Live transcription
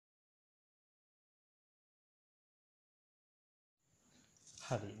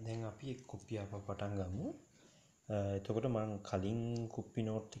හරි දැන් අපි කුප්පියක් පටන් ගමු. එතකොට මම කලින් කුප්පි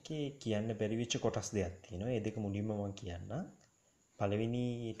නෝට් එකේ කියන්න බැරි වෙච්ච කොටස් දෙකක් තියෙනවා. ඒ දෙක මුලින්ම මම කියන්නම්. පළවෙනි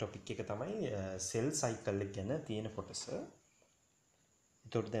ටොපික් එක තමයි සෙල් සයිකල් එක ගැන තියෙන කොටස.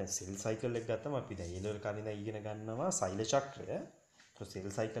 එතකොට දැන් සෙල් සයිකල් එක ගත්තම අපි දැන් ඊළඟ කාලේ ඉඳන් ඉගෙන ගන්නවා සෛල චක්‍රය. එතකොට සෙල්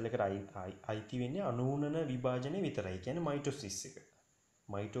සයිකල් එකට අයිති වෙන්නේ අනූනන විභාජනය විතරයි. ඒ කියන්නේ මයිටොසිස් එක.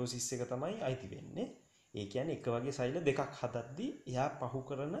 මයිටොසිස් එක තමයි අයිති වෙන්නේ. ඒ කියන්නේ එක වගේ සෛල දෙකක් හදද්දී එයා පහු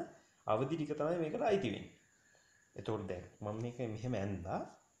කරන අවධි ටික තමයි මේකට අයිති වෙන්නේ. එතකොට දැන් මම මේක මෙහෙම ඇඳලා.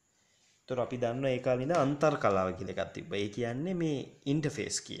 එතකොට අපි දන්නවා ඒ කාලේ ඉඳන් අන්තර් කලාව කියලා එකක් තිබ්බා. ඒ කියන්නේ මේ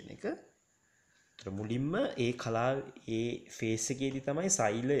ඉන්ටර්ෆේස් කියන එක. එතකොට මුලින්ම ඒ කලාව ඒ ෆේස් එකේදී තමයි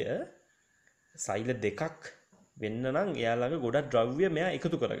සෛල දෙකක් වෙන්න නම් එයා ළඟ ගොඩක් ද්‍රව්‍ය මෙයා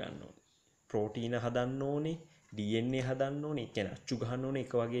එකතු කරගන්න ඕනේ. ප්‍රෝටීන හදන්න ඕනේ, DNA හදන්න ඕනේ, ඒ කියන්නේ අච්චු ගහන්න ඕනේ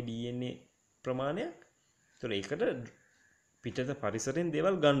එක වගේ DNA ප්‍රමාණයක්. එතකොට ඒකට පිටත පරිසරයෙන්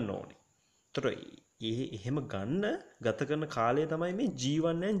දේවල් ගන්න ඕනේ. එතකොට එහෙම ගත කරන කාලය තමයි මේ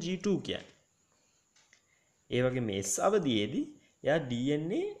G1 and G2 කියන්නේ. ඒ වගේ මේ S අවධියේදී එයා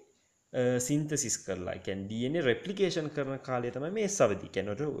DNA සින්තසිස් කරලා, ඒ කියන්නේ DNA රෙප්ලිකේෂන් කරන කාලය තමයි මේ S අවධිය.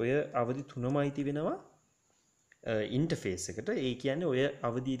 කියන්නේ ඔය අවධි තුනම අයිති වෙනවා ඉන්ටර්ෆේස් එකට. ඒ කියන්නේ ඔය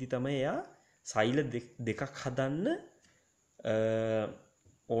අවධියේදී තමයි එයා සෛල දෙකක් හදන්න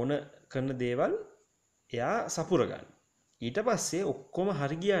ඕන කරන දේවල් එයා සපුර ගන්න. ඊට පස්සේ ඔක්කොම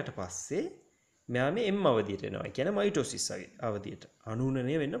හරි ගියාට පස්සේ මෙයා මේ M අවධියට එනවා. ඒ කියන්නේ මයිටොසිස් අවධියට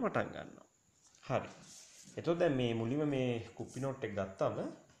අනූනනය වෙන්න පටන් ගන්නවා. හරි. එතකොට දැන් මේ මුලින්ම මේ කුප්පි නෝට් එක ගත්තාම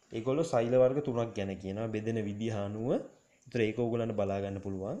ඒගොල්ලෝ සෛල වර්ග තුනක් ගැන කියනවා බෙදෙන විදිහ අනුව. ඒතර ඒක ඕගොල්ලන්ට බලා ගන්න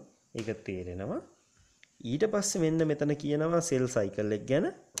පුළුවන්. ඒක තේරෙනවා. ඊට පස්සේ මෙන්න මෙතන කියනවා සෙල් සයිකල් එක ගැන.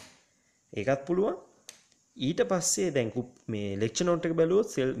 ඒකත් පුළුවන්. ඊට පස්සේ දැන් මේ ලෙක්චර් නෝට් එක බැලුවොත්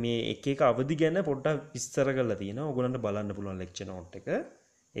මේ එක එක අවධි ගැන පොඩ්ඩක් විස්තර කරලා තියෙනවා. ඕගොල්ලන්ට බලන්න පුළුවන් ලෙක්චර් නෝට් එක.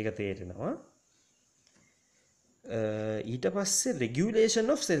 ඒක තේරෙනවා. ඊට පස්සේ regulation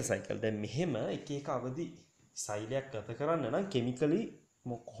of cell cycle. දැන් මෙහෙම එක එක අවධි සෛලයක් ගත කරන්න නම් කෙමිකලි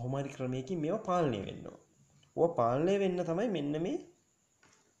කොහොම හරි ක්‍රමයකින් මේවා පාලනය වෙන්න ඕන. ඕවා පාලනය වෙන්න තමයි මෙන්න මේ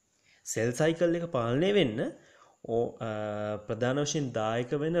සෙල් සයිකල් එක පාලනය වෙන්න ප්‍රධාන වශයෙන්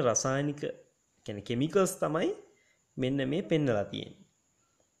දායක වෙන රසායනික කියන්නේ chemicals තමයි මෙන්න මේ පෙන්නලා තියෙන්නේ.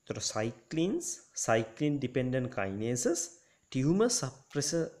 ඒතර cyclin dependent kinases, tumor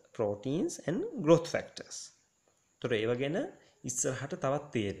suppressor proteins and growth factors. ඒතර ඒව ගැන ඉස්සරහට තවත්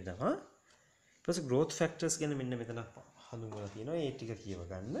තේරෙනවා. ඊට පස්සේ growth factors ගැන මෙන්න මෙතන හඳුන්වලා තියෙනවා. ඒ ටික කියව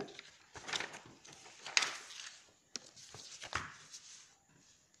ගන්න.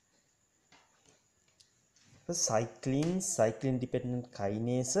 cyclin dependent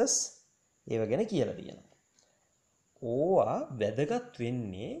kinases ඒව ගැන කියලා තියෙනවා. ඕවා වැදගත්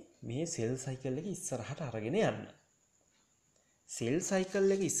වෙන්නේ මේ සෙල් සයිකල් එක ඉස්සරහට අරගෙන යන්න. සෙල්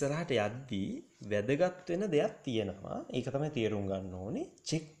සයිකල් එක ඉස්සරහට යද්දී වැදගත් වෙන දෙයක් තියෙනවා. ඒක තමයි තේරුම් ගන්න ඕනේ.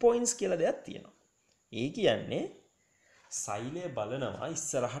 චෙක් පොයින්ට්ස් කියලා දෙයක් තියෙනවා. ඒ කියන්නේ සෛලය බලනවා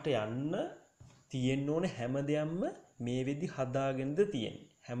ඉස්සරහට යන්න තියෙන්න ඕන හැම දෙයක්ම මේ වෙදි හදාගෙනද තියෙන්නේ.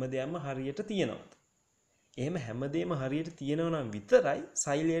 හැම දෙයක්ම හරියට තියෙනවද? එහෙම හැමදේම හරියට තියෙනවා නම් විතරයි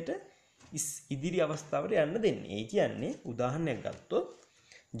සෛලයට ඉදිරි අවස්ථාවට යන්න දෙන්නේ. ඒ කියන්නේ උදාහරණයක් ගත්තොත්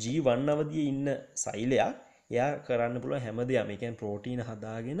G1 අවධියේ ඉන්න සෛලයක් එයා කරන්න පුළුවන් හැමදේම, ඒ කියන්නේ ප්‍රෝටීන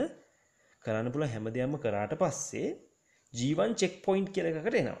හදාගෙන කරන්න පුළුවන් හැමදේම කරාට පස්සේ G1 චෙක් පොයින්ට් කියලා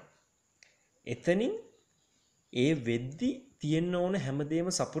එකකට එනවා. එතනින් ඒ වෙද්දි තියෙන්න ඕන හැමදේම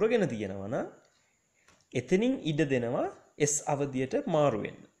සපුරගෙන තියෙනවා නම් එතනින් ඉඩ දෙනවා S අවධියට මාරු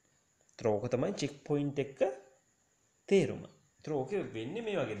වෙන්න. ඕක තමයි චෙක් පොයින්ට් එක තේරුම. ඒතර ඕක වෙන්නේ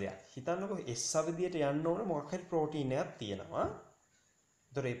මේ වගේ දෙයක්. හිතන්නකො S අවධියට යන්න ඕන මොකක් හරි ප්‍රෝටීන් එකක් තියෙනවා.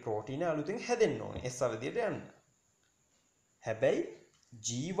 ඒතර ඒ ප්‍රෝටීන අලුතෙන් හැදෙන්න ඕනේ S අවධියට යන්න. හැබැයි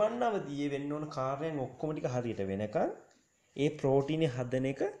G1 අවධියේ වෙන්න ඕන කාර්යයන් ඔක්කොම ටික හරියට වෙනකන් ඒ ප්‍රෝටීනේ හදන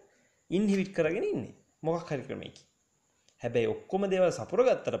එක ඉන්හිබිට් කරගෙන ඉන්නේ. මොකක් හරි ක්‍රමයකින්. හැබැයි ඔක්කොම දේවල් සපුර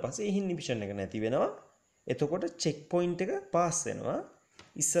ගත්තට පස්සේ ඉන්හිබිෂන් එක නැති වෙනවා. එතකොට චෙක් පොයින්ට් එක පාස් වෙනවා.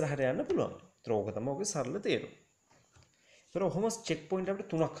 ඉස්සරහට යන්න පුළුවන්. ඒතර ඕක තමයි ඔගේ සරල තේරුම. ඒතර ඔහොම චෙක් පොයින්ට් අපිට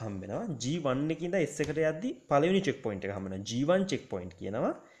තුනක් හම්බ වෙනවා. G1 එකේ ඉඳන් S එකට යද්දී පළවෙනි චෙක් පොයින්ට් එක හම්බ වෙනවා. G1 චෙක් පොයින්ට්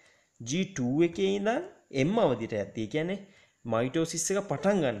කියනවා. G2 එකේ ඉඳන් M අවධියට යද්දී, ඒ කියන්නේ මයිටොසිස් එක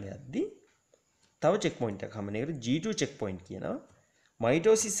පටන් ගන්න යද්දී තව චෙක් පොයින්ට් එකක් හම්බ වෙන එකට G2 චෙක් පොයින්ට් කියනවා.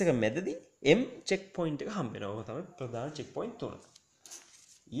 මයිටොසිස් එක මැදදී M චෙක් පොයින්ට් එක හම්බ වෙනවා. ඔක තමයි ප්‍රධාන චෙක් පොයින්ට් තුන.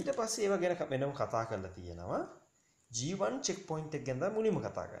 ඊට පස්සේ ඒව ගැන වෙනම කතා කරලා තියෙනවා. G1 චෙක් පොයින්ට් එක ගැන තමයි මුලින්ම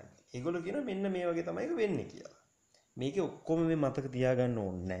කතා කරන්නේ. ඒගොල්ලෝ කියනවා මෙන්න මේ වගේ තමයි ඒක වෙන්නේ කියලා. මේකේ ඔක්කොම මේ මතක තියාගන්න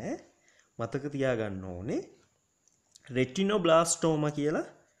ඕනේ නැහැ. මතක තියාගන්න ඕනේ රෙටිනෝබ්ලාස්ටෝමා කියලා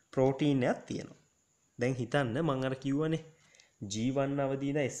ප්‍රෝටීන් එකක් තියෙනවා. දැන් හිතන්න මම අර කිව්වනේ G1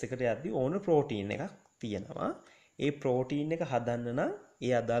 අවධිය ඉඳන් S එකට යද්දී ඕන ප්‍රෝටීන් එකක් තියෙනවා. ඒ ප්‍රෝටීන් එක හදන්න නම්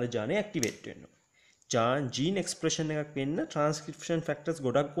ඒ අදාළ ජානය ඇක්ටිවේට් වෙන්න ඕනේ. ජීන් එක්ස්ප්‍රෙෂන් එකක් වෙන්න ට්‍රාන්ස්ක්‍රිප්ෂන් ෆැක්ටර්ස්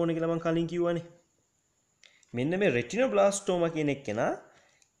ගොඩක් ඕනේ කියලා මම කලින් කිව්වනේ. මෙන්න මේ රෙටිනෝබ්ලාස්ටෝමා කියන එක්කෙනා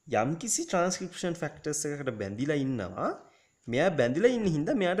යම්කිසි ට්‍රාන්ස්ක්‍රිප්ෂන් ෆැක්ටර්ස් එකකට බැඳිලා ඉන්නවා. මෙයා බැඳිලා ඉන්න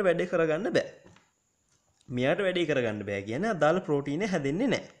හින්දා මෙයාට වැඩේ කරගන්න බෑ. මෙයාට වැඩේ කරගන්න බෑ කියන්නේ අදාළ ප්‍රෝටීන හැදෙන්නේ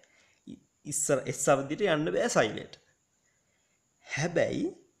නැහැ. ඉස්සර S අවධියට යන්න බෑ සයිලෙට. හැබැයි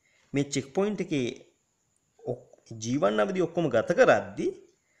මේ චෙක් පොයින්ට් එකේ G1 අවධිය ඔක්කොම ගත කරද්දී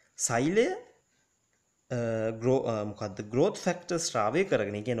සෛලය growth factors ශ්‍රාවය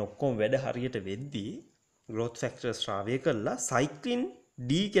කරගෙන, ඒ කියන්නේ ඔක්කොම වැඩ හරියට වෙද්දී growth factors ශ්‍රාවය කළා cyclin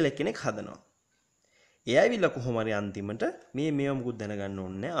D කියලා කෙනෙක් හදනවා. එයා ඇවිල්ලා කොහොම හරි අන්තිමට මේව මුකුත් දැනගන්න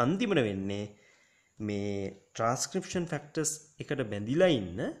ඕනේ නැහැ. අන්තිමට වෙන්නේ මේ transcription factors එකට බැඳිලා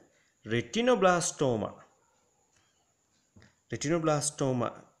ඉන්න retinoblastoma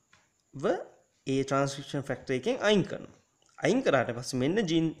ඒ transcription factor එකෙන් අයින් කරනවා. අයින් කරාට පස්සේ මෙන්න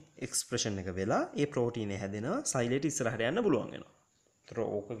gene expression එක වෙලා ඒ protein එක හැදෙනවා. සයිලේට ඉස්සරහට යන්න පුළුවන් වෙනවා. ඒතර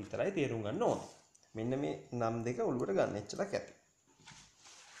ඕක විතරයි තේරුම් ගන්න ඕනේ. මෙන්න මේ නම් දෙක ඔළුවට ගන්න එච්චරක් ඇති.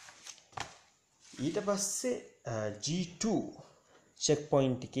 ඊට පස්සේ G2 check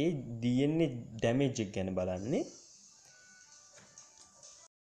point එකේ DNA damage එක ගැන බලන්නේ.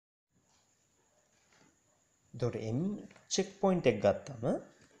 එතකොට M check point එක ගත්තම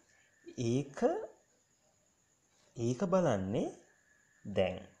ඒක බලන්නේ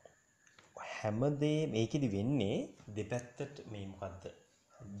දැන් හැමදේ මේකෙදි වෙන්නේ දෙපැත්තට මේ මොකද්ද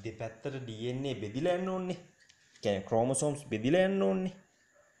දෙපැත්තට DNA බෙදිලා යන්න ඕනේ. කියන්නේ chromosomes බෙදිලා යන්න ඕනේ.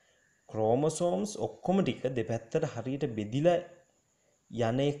 chromosomes ඔක්කොම ටික දෙපැත්තට හරියට බෙදිලා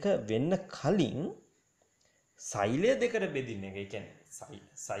යන එක වෙන්න කලින් සෛලය දෙකට බෙදින්න එක. ඒ කියන්නේ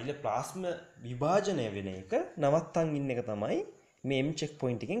සෛලෝප්ලාස්ම විභාජනය වෙන එක නවත්තන් ඉන්න එක තමයි මේ M check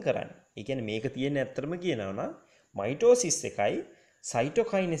point එකෙන් කරන්නේ. ඒ කියන්නේ මේක තියෙන්නේ ඇත්තටම කියනවා නම් මයිටෝසිස් එකයි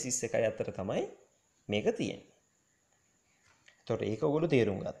සයිටෝකයිනෙසිස් එකයි අතර තමයි මේක තියෙන්නේ. එතකොට ඒක ඔයගොල්ලෝ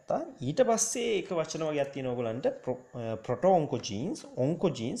තේරුම් ගත්තා. ඊට පස්සේ එක වචන වර්ගයක් තියෙනවා ඔයගොල්ලන්ට proto-oncogenes,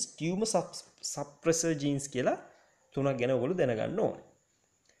 oncogenes, tumor suppressor genes කියලා තුනක් ගැන ඔයගොල්ලෝ දැනගන්න ඕනේ.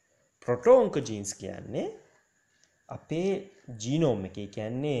 proto-oncogenes කියන්නේ අපේ ජීනෝම් එකේ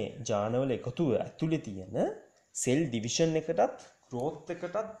කියන්නේ ජානවල එකතුව ඇතුලේ තියෙන සෙල් ඩිවිෂන් එකටත් growth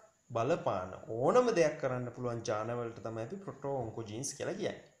එකටත් බලපාන ඕනම දෙයක් කරන්න පුළුවන් ජානවලට තමයි අපි proto-oncogenes කියලා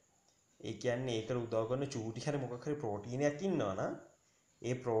කියන්නේ. ඒ කියන්නේ ඒකට උදව් කරන චූටි හරි මොකක් හරි ප්‍රෝටීනයක් ඉන්නවා නම්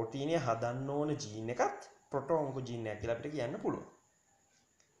ඒ ප්‍රෝටීනය හදන්න ඕන ජීන් එකත් proto-oncogene එකක් කියලා අපිට කියන්න පුළුවන්.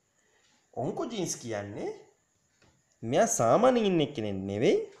 oncogenes කියන්නේ මෙයා සාමාන්‍යයෙන් ඉන්න කෙනෙක්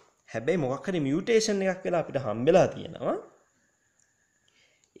නෙවෙයි. හැබැයි මොකක් හරි මියුටේෂන් එකක් වෙලා අපිට හම්බෙලා තියෙනවා.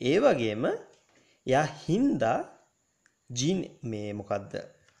 ඒ වගේම එයා හින්දා ජීන් මේ මොකද්ද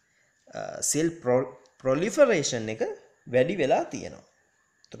සෙල් ප්‍රොලිෆරේෂන් එක වැඩි වෙලා තියෙනවා.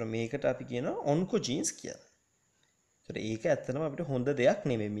 එතකොට මේකට අපි කියනවා oncogenes කියලා. එතකොට ඒක ඇත්තටම අපිට හොඳ දෙයක්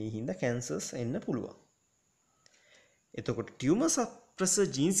නෙමෙයි. මේ හින්දා කැන්සර්ස් එන්න පුළුවන්. එතකොට ටියුමර් සප්‍රෙසර්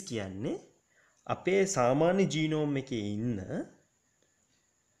ජීන්ස් කියන්නේ අපේ සාමාන්‍ය ජීනෝම් එකේ ඉන්න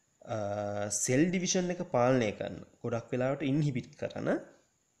සෙල් ඩිවිෂන් එක පාලනය කරන, ගොඩක් වෙලාවට ඉන්හිබිට් කරන,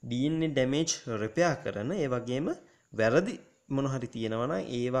 DNA damage repair කරන, ඒ වගේම වැරදි මොන හරි තියෙනවා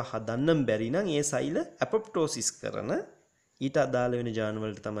නම් ඒවා හදන්න බැරි නම් ඒ සෛල අපොප්ටෝසිස් කරන ඊට අදාළ වෙන ජාන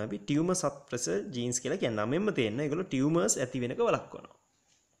වලට තමයි අපි ටියුමර් සප්‍රෙසර් ජීන්ස් කියලා කියන්නේ. නමෙන්ම තේන්න ඒගොල්ලෝ ටියුමර්ස් ඇති වෙනක වළක්වනවා.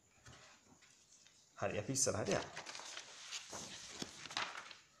 හරි අපි ඉස්සරහට යමු.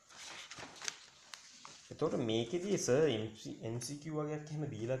 එතකොට මේකෙදී සර් MCQ වගේක් එහෙම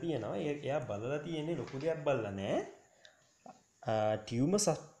දීලා තියෙනවා. එයා බලලා තියෙන්නේ ලොකු දෙයක් බලලා නැහැ. ටියුමර්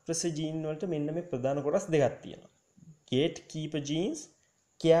සප්‍රෙසර් ජීන් වලට මෙන්න මේ ප්‍රධාන කොටස් දෙකක් තියෙනවා. gatekeeper genes,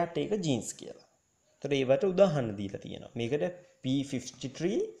 caretaker genes කියලා. එතකොට ඒවට උදාහරණ දීලා තියෙනවා. මේකට P53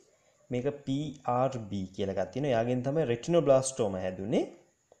 මේක PRB කියලා එකක් තියෙනවා. එයාගෙන් තමයි retinoblastoma හැදුනේ.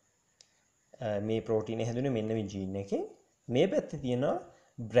 මේ ප්‍රෝටීන හැදුනේ මෙන්න මේ ජීන් එකෙන්. මේ පැත්තේ තියෙනවා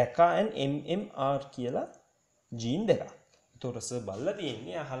BRCA and MMR කියලා ජීන් දෙකක්. එතකොට සර් බලලා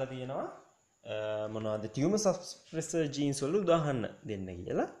තියෙන්නේ අහලා තියෙනවා මොනවද ටියුමර් සප්‍රෙසර් ජීන්ස් වල උදාහරණ දෙන්න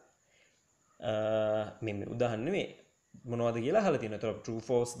කියලා. මේ උදාහරණ නෙමෙයි මොනවද කියලා අහලා තියෙනවා. ඒතර true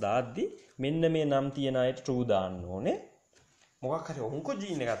false දාද්දි මෙන්න මේ නම් තියෙන අයට true දාන්න ඕනේ. මොකක් හරි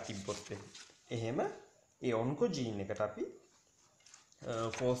ඔන්කොජීන් එකක් තිබ්බොත් එහෙම ඒ ඔන්කොජීන් එකට අපි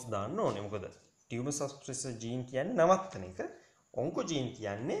false දාන්න ඕනේ. මොකද tumor suppressor gene කියන්නේ නවත්තන එක. ඔන්කොජීන්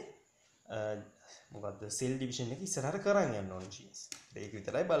කියන්නේ මොකද්ද cell division එක ඉස්සරහට කරන් යන්න ඕන genes. ඒක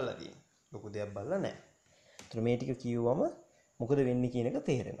විතරයි බලලා තියෙන්නේ. ලොකු දෙයක් බලලා නැහැ. ඒතර මේ ටික කියුවම මොකද වෙන්නේ කියන එක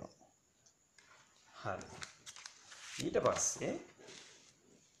තේරෙනවා. හරි. ඊට පස්සේ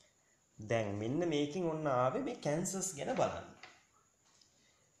දැන් මෙන්න මේකෙන් ඔන්න ආවේ මේ කැන්සර්ස් ගැන බලන්න.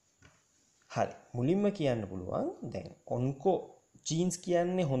 හරි. මුලින්ම කියන්න පුළුවන් දැන් ඔන්කෝ ජීන්ස්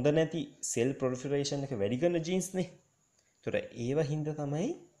කියන්නේ හොඳ නැති සෙල් ප්‍රොලිෆරේෂන් එක වැඩි කරන ජීන්ස් නේ. ඒතර ඒව හින්දා තමයි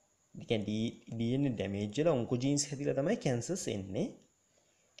කියන්නේ DNA ඩැමේජ් වෙලා ඔන්කෝ ජීන්ස් හැදිලා තමයි කැන්සර්ස් එන්නේ.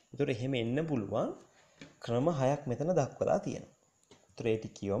 ඒතර එහෙම එන්න පුළුවන් ක්‍රම 6ක් මෙතන දක්වලා තියෙනවා. ඒතර ඒ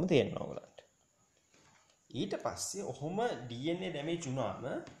ටික කියවම තේරෙනවා ඔයගලන්ට. ඊට පස්සේ ඔහොම DNA ඩැමේජ් වුණාම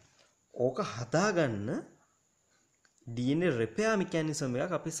ඕක හදාගන්න DNA repair mechanism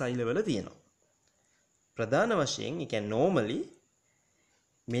එකක් අපේ සෛලවල තියෙනවා. ප්‍රධාන වශයෙන් ඒ කියන්නේ normally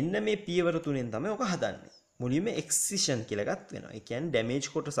මෙන්න මේ පියවර තුනෙන් තමයි ඕක හදන්නේ. මුලින්ම excision කියලා එකක් වෙනවා. ඒ කියන්නේ damage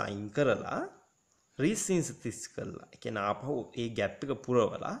කොටස අයින් කරලා resynthesis කරලා. ඒ කියන්නේ ආපහු ඒ gap එක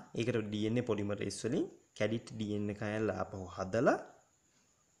පුරවලා ඒකට DNA polymerase වලින් කැඩිට් DNA කයල්ලා ආපහු හදලා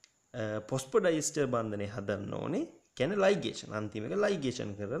phosphodiester බන්ධනය හදන්න ඕනේ. කියන්නේ ligation. අන්තිම එක ligation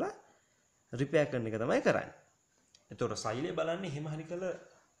කරලා repair කරන එක තමයි කරන්නේ. එතකොට සෛලය බලන්නේ එහෙම හරි කළ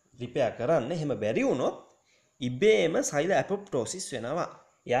රිපෙයාර් කරන්න. එහෙම බැරි වුණොත් ඉබේම සෛල අපොප්ටෝසිස් වෙනවා.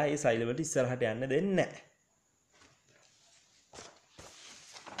 එයා ඒ සෛල වලට ඉස්සරහට යන්න දෙන්නේ නැහැ.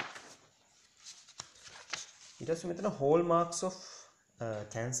 ඊට පස්සේ මෙතන hallmarks of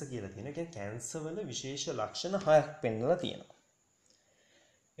cancer කියලා තියෙනවා. ඒ කියන්නේ කැන්සර් වල විශේෂ ලක්ෂණ 6ක් පෙන්වලා තියෙනවා.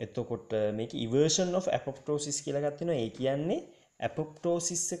 එතකොට මේක eversion of apoptosis කියලා එකක් තියෙනවා. ඒ කියන්නේ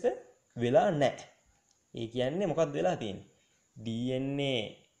apoptosis එක වෙලා නැහැ. ඒ කියන්නේ මොකක්ද වෙලා තියෙන්නේ? DNA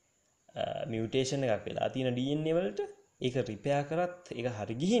mutation එකක් වෙලා තියෙන DNA වලට ඒක රිපෙයාර් කරත් ඒක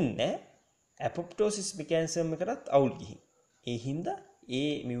හරි ගිහින් නැහැ. apoptosis mechanism එකටත් අවුල් ගිහින්. ඒ හින්දා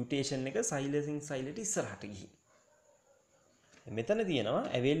ඒ mutation එක සෛලසින් සෛලට ඉස්සරහට ගිහින්. මෙතන තියෙනවා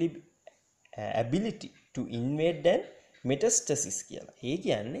ability to invade and metastasis කියලා. ඒ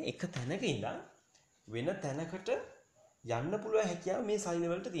කියන්නේ එක තැනක ඉඳන් වෙන තැනකට යන්න පුළුවන් හැකියාව මේ සෛල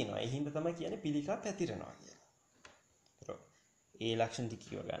වලට තියෙනවා. ඒ හින්දා තමයි කියන්නේ පිළිකා පැතිරෙනවා කියලා. ඒ ලක්ෂණ ටික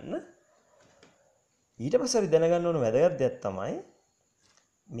කියව ගන්න. ඊට පස්සේ අපි දැනගන්න ඕන වැදගත් දෙයක් තමයි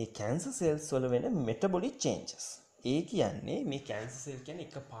මේ cancer cells වල වෙන metabolic changes. ඒ කියන්නේ මේ cancer cell කියන්නේ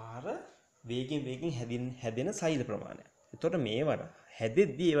එකපාර වේගෙන් හැදෙන සෛල ප්‍රමාණය. එතකොට මේවට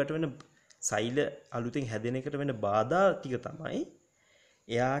හැදෙද්දී ඒවට වෙන සෛල අලුතෙන් හැදෙන එකට වෙන බාධා ටික තමයි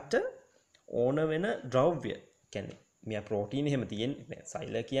එයාට ඕන වෙන ද්‍රව්‍ය. කියන්නේ මෙයා ප්‍රෝටීන් එහෙම තියෙන්නේ.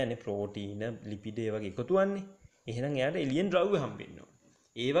 සෛල කියන්නේ ප්‍රෝටීන, ලිපිඩ ඒ වගේ එකතුවන්නේ. එහෙනම් එයාට එලියෙන් ද්‍රව්‍ය හම්බෙන්න ඕන.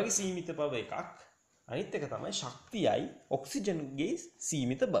 ඒ වගේ සීමිත බව එකක්. අනිත් එක තමයි ශක්තියයි ඔක්සිජන්ගේ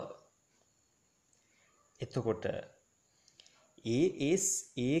සීමිත බව. එතකොට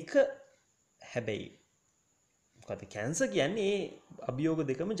ඒක හැබැයි මොකද කැන්සර් කියන්නේ ඒ අභියෝග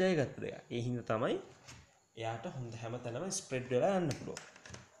දෙකම ජයගත්ත දෙයක්. ඒ හින්දා තමයි එයාට හොඳ හැමතැනම ස්ප්‍රෙඩ් වෙලා යන්න පුළුවන්.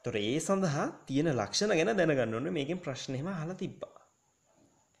 ඒතොර ඒ සඳහා තියෙන ලක්ෂණ ගැන දැනගන්න ඕනේ. මේකෙන් ප්‍රශ්න එහෙම අහලා තිබ්බා.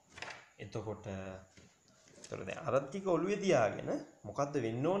 එතකොට දැන් අර ටික ඔළුවේ තියාගෙන මොකද්ද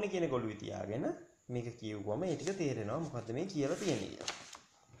වෙන්න ඕනේ කියන එක ඔළුවේ තියාගෙන මේක කියවුවම ඒ ටික තේරෙනවා මොකද්ද මේ කියලා තියෙන්නේ කියලා.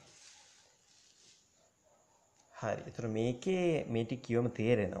 හරි. ඒතර මේකේ මේ ටික කියවම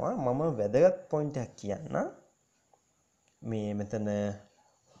තේරෙනවා. මම වැදගත් පොයින්ට් එකක් කියන්න. මේ මෙතන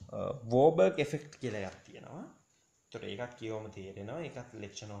වෝබර්ග් එෆෙක්ට් කියලා එකක් තියෙනවා. ඒතර ඒකත් කියවම තේරෙනවා. ඒකත්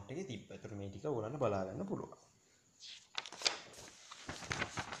ලෙක්චර් නෝට් එකේ තිබ්බා. ඒතර මේ ටික ඔයගලන්ට බලා ගන්න පුළුවන්.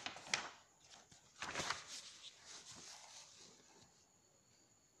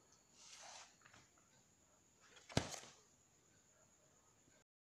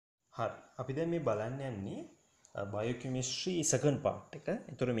 හරි. අපි දැන් මේ බලන්න යන්නේ biochemistry second part එක.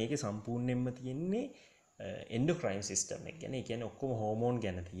 ඒතර මේකේ සම්පූර්ණයෙන්ම තියෙන්නේ endocrine system එක ගැන. ඒ කියන්නේ ඔක්කොම හෝමෝන්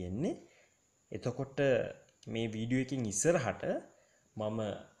ගැන තියෙන්නේ. එතකොට මේ වීඩියෝ එකකින් ඉස්සරහට මම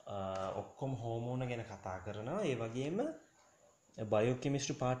ඔක්කොම හෝමෝන ගැන කතා කරනවා. ඒ වගේම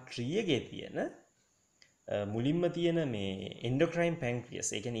biochemistry part 3 එකේ තියෙන මුලින්ම තියෙන මේ endocrine pancreas,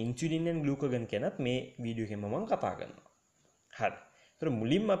 ඒ කියන්නේ insulin and glucagon ගැනත් මේ වීඩියෝ එකෙන් මම කතා කරනවා. හරි. ඒතර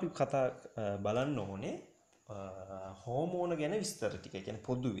මුලින්ම අපි බලන්න ඕනේ හෝමෝන ගැන විස්තර ටික. ඒ කියන්නේ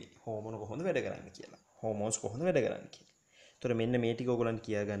පොදුවේ හෝමෝන කොහොමද වැඩ කරන්නේ කියලා. හෝමෝන්ස් කොහොමද වැඩ කරන්නේ කියලා. ඒතර මෙන්න මේ ටික ඔයගොල්ලන්ට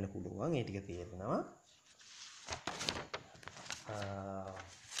කියා ගන්න පුළුවන්. ඒ ටික තේරෙනවා.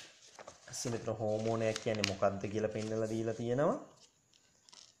 මෙතන හෝමෝනයක් කියන්නේ මොකක්ද කියලා පෙන්නලා දීලා තියෙනවා.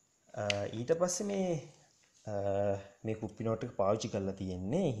 ඊට පස්සේ මේ කුප්පි නෝට් එක පාවිච්චි කරලා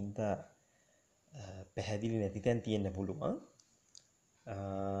තියෙන්නේ. ඒ හින්දා පැහැදිලි නැති තැන් තියෙන්න පුළුවන්.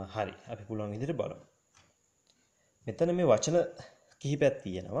 හරි. අපි පුළුවන් විදිහට බලමු. මෙතන මේ වචන කිහිපයක්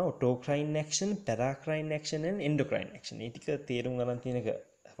තියෙනවා. autocrine action, paracrine action and endocrine action. මේ ටික තේරුම් ගන්න තියෙන එක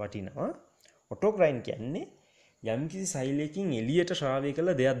වටිනවා. autocrine කියන්නේ යම්කිසි සෛලයකින් එළියට ශ්‍රාවය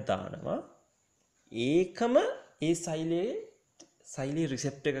කළ දෙයක් දානවා. ඒකම ඒ සෛලයේ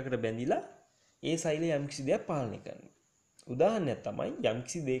රිසෙප්ටර් එකකට බැඳිලා ඒ සෛලය යම්කිසි දෙයක් පාලනය කරනවා. උදාහරණයක් තමයි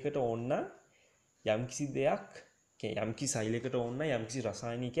යම්කිසි දෙයකට ඕන යම්කිසි දෙයක් යම්කිසි සෛලයකට ඕන යම්කිසි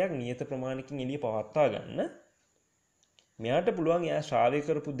රසායනිකයක් නියත ප්‍රමාණයකින් එළිය පවත්වා ගන්න. මෙයාට පුළුවන් එයා ශ්‍රාවය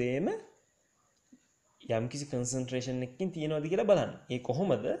කරපු දේම යම්කිසි කන්සන්ට්‍රේෂන් එකකින් තියෙනවද කියලා බලන්න. ඒ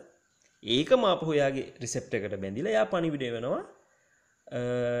කොහොමද? ඒකම ආපහු එයාගේ රිසෙප්ටර් එකට බැඳිලා එයා පණිවිඩය වෙනවා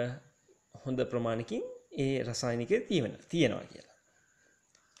හොඳ ප්‍රමාණයකින් ඒ රසායනිකය තියෙනවා කියලා.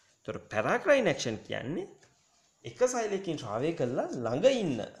 ඒතර පැරාක්‍රයින් ඇක්ෂන් කියන්නේ එක සෛලයකින් ශ්‍රාවය කළා ළඟ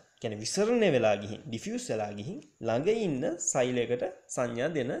ඉන්න කියන්නේ විසරණය වෙලා ගිහින් ඩිෆියුස් වෙලා ගිහින් ළඟ ඉන්න සෛලයකට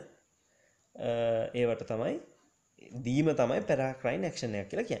සංඥා දෙන ඒවට තමයි දීම තමයි පැරාක්‍රයින් ඇක්ෂන් එක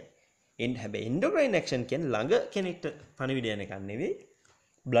කියලා කියන්නේ. හැබැයි එන්ඩෝක්‍රයින් ඇක්ෂන් කියන්නේ ළඟ කෙනෙක්ට පණිවිඩ යන එක නෙවෙයි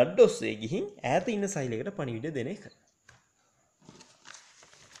බ්ලඩ් ඔස්සේ ගිහින් ඈත ඉන්න සෛලයකට පණිවිඩ දෙන එක.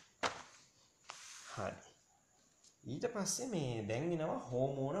 හරි. ඊට පස්සේ මේ දැන් එනවා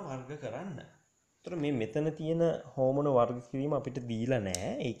හෝමෝන වර්ග කරන්න. ඒතර මේ මෙතන තියෙන හෝමෝන වර්ග කිරීම අපිට දීලා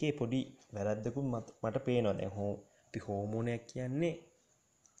නැහැ. ඒකේ පොඩි වැරද්දකුත් මට පේනවා. දැන් අපි හෝමෝනයක් කියන්නේ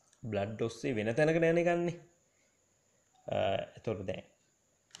බ්ලඩ් ඔස්සේ වෙන තැනකට යන එකන්නේ. එතකොට දැන්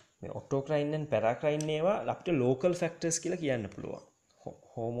මේ ඔටෝක්‍රයින් and පැරාක්‍රයින් ඒවා අපිට ලෝකල් ෆැක්ටර්ස් කියලා කියන්න පුළුවන්.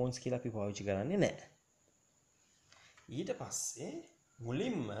 හෝමෝන්ස් කියලා අපි පාවිච්චි කරන්නේ නැහැ. ඊට පස්සේ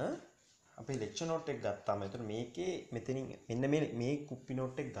මුලින්ම අපි ලෙක්චර් නෝට් එක ගත්තාම එතකොට මේකේ මෙතනින් මෙන්න මේ කුප්පි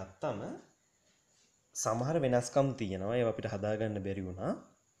නෝට් එක ගත්තාම සමහර වෙනස්කම් තියෙනවා. ඒවා අපිට හදාගන්න බැරි වුණා.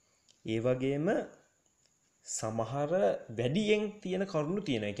 ඒ වගේම සමහර වැඩියෙන් තියෙන කරුණු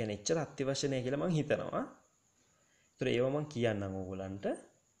තියෙනවා. ඒ කියන්නේ එච්චර අත්‍යවශ්‍ය නැහැ කියලා මම හිතනවා. ඒතර ඒවා මම කියන්නම් ඕගොල්ලන්ට.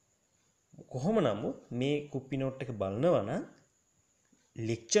 කොහොම නමුත් මේ කුප්පි නෝට් එක බලනවා නම්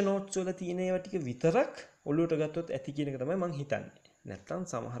ලෙක්චර් නෝට්ස් වල තියෙන ඒවා ටික විතරක් ඔලුවට ගත්තොත් ඇති කියන එක තමයි මම හිතන්නේ. නැත්තම්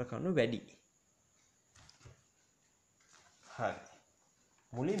සමහර කරුණු වැඩි. හරි.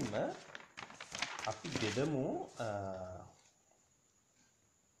 මුලින්ම අපි දෙදමු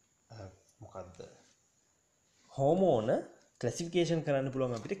මොකද්ද? හෝමෝන ක්ලාසිෆිකේෂන් කරන්න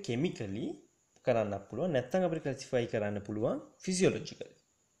පුළුවන් අපිට කෙමිකලි කරන්න පුළුවන්. නැත්තම් අපිට ක්ලාසිෆයි කරන්න පුළුවන් ෆිසියොලොජිකලි.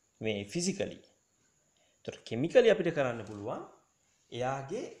 මේ ෆිසිකලි. ඒතර කෙමිකලි අපිට කරන්න පුළුවන්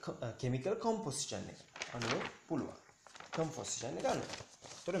එයාගේ කෙමිකල් කොම්පොසිෂන් එක අනුව පුළුවන්. කොම්පොසිෂන් එක අනුව.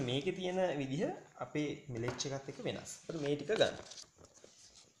 ඒතර මේකේ තියෙන විදිහ අපේ මිලෙච් එකත් එක්ක වෙනස්. ඒතර මේ ටික ගන්න.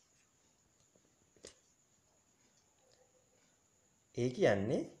 ඒ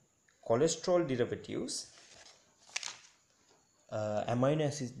කියන්නේ cholesterol derivatives, amino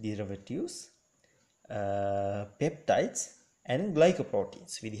acid derivatives, peptides and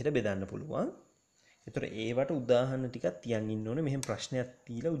glycoproteins විදිහට බෙදන්න පුළුවන්. ඒතර ඒවට උදාහරණ ටිකක් තියන් ඉන්න ඕනේ. මෙහෙම ප්‍රශ්නයක්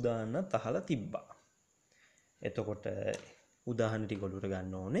තියලා උදාහරණත් අහලා තිබ්බා. එතකොට උදාහරණ ටික ඔලුවට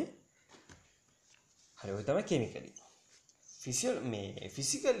ගන්න ඕනේ. හරි ඔය තමයි කෙමිකලි.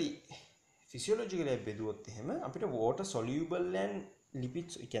 ෆිසියොලොජිකලි බෙදුවොත් එහෙම අපිට water soluble and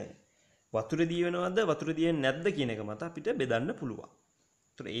lipids කියන්නේ වතුර දී වෙනවද වතුර දියෙන්නේ නැද්ද කියන එක මත අපිට බෙදන්න පුළුවන්.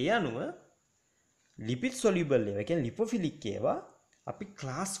 ඒතර ඒ අනුව lipid soluble ඒවා කියන්නේ lipophilic ඒවා අපි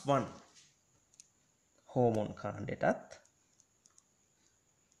class 1 හෝමෝන් කාණ්ඩයටත්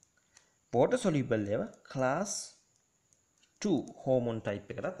water soluble ඒවා class 2 හෝමෝන්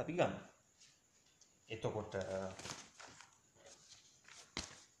type එකටත් අපි ගන්නවා. එතකොට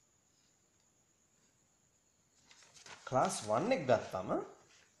class 1 එක ගත්තම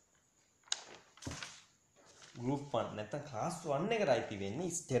group 1 නැත්නම් class 1 එකට අයිති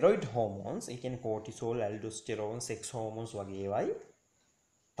වෙන්නේ steroid hormones. ඒ කියන්නේ cortisol, aldosterone, sex hormones වගේ ඒවායි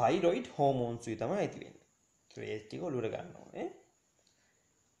thyroid hormones තමයි අයිති වෙන්නේ. ඒ ටික ඔලුවට ගන්න ඕනේ.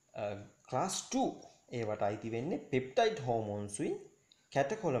 class 2 ඒවට අයිති වෙන්නේ peptide hormones උයි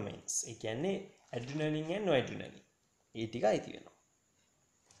catecholamines. ඒ කියන්නේ adrenaline and noradrenaline. ඒ ටික අයිති වෙනවා.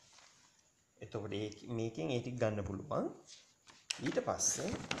 එතකොට මේකෙන් ඒ ටික ගන්න පුළුවන්. ඊට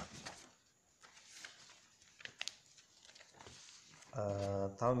පස්සේ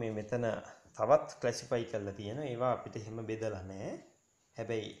තව මේ මෙතන තවත් ක්ලාසිෆයි කරලා තියෙනවා. ඒවා අපිට එහෙම බෙදලා නැහැ.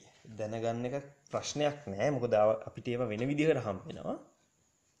 හැබැයි දැනගන්න එක ප්‍රශ්නයක් නෑ. මොකද අපිට ඒවා වෙන විදිහකට හම්බ වෙනවා.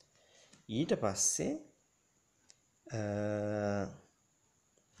 ඊට පස්සේ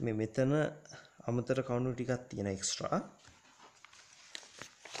මේ මෙතන අමතර කවුණු ටිකක් තියෙන එක්ස්ට්‍රා.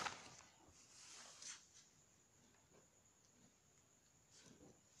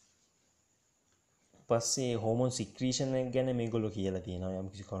 පස්සේ හෝමෝන් සික්‍රීෂන් එක ගැන මේගොල්ලෝ කියලා තියෙනවා යම්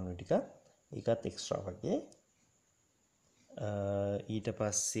කිසි කරුණු ටික. ඒකත් එක්ස්ට්‍රා වගේ. ඊට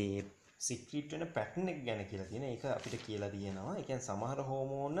පස්සේ සික්‍රීට් වෙන පැටර්න් එක ගැන කියලා තියෙනවා. ඒක අපිට කියලා තියෙනවා. ඒ කියන්නේ සමහර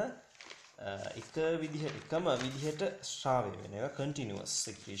හෝමෝන එක එකම විදිහට ශ්‍රාවය වෙන එක continuous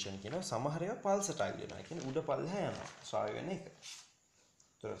secretion කියනවා. සමහර ඒවා pulsatile වෙනවා. ඒ කියන්නේ උඩ පල්ලෙහා යනවා ශ්‍රාවය වෙන එක.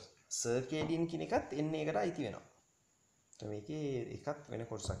 ඒතර circadian කියන එකත් එන්නේ ඒකට අයිති වෙනවා. ඒතර මේකේ එකත් වෙන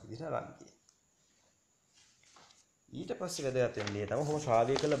කොටසක් විදිහට අරන් තියෙනවා. ඊට පස්සේ වැදගත් වෙන්නේ තමයි කොහොම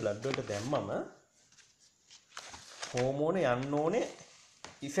ශ්‍රාවය කළ බ්ලඩ් වලට දැම්මම හෝමෝන යන්න ඕනේ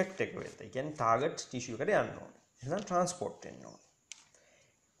ඉෆෙක්ට් එක වෙත. ඒ කියන්නේ ටාගට් ටිෂුව එකට යන්න ඕනේ. එහෙනම් ට්‍රාන්ස්පෝර්ට් වෙන්න ඕනේ.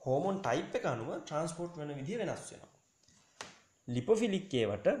 හෝමෝන් ටයිප් එක අනුව ට්‍රාන්ස්පෝර්ට් වෙන විදිහ වෙනස් වෙනවා. ලිපොෆිලික්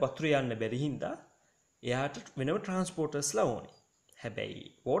ඒවට වතුර යන්න බැරි හින්දා එයාට වෙනම ට්‍රාන්ස්පෝර්ටර්ස්ලා ඕනේ. හැබැයි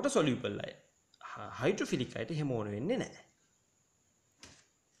වෝටර් සොලියුබල් අය හයිඩ්‍රොෆිලික් අයට එහෙම ඕන වෙන්නේ නැහැ.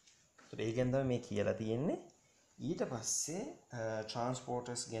 ඒකෙන් තමයි මේ කියලා තියෙන්නේ. ඊට පස්සේ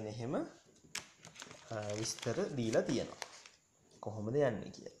ට්‍රාන්ස්පෝර්ටර්ස් ගැන එහෙම විස්තර දීලා තියෙනවා. කොහොමද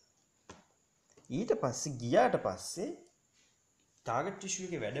යන්නේ කියලා. ඊට පස්සේ ගියාට පස්සේ ටාගට් ටිෂුව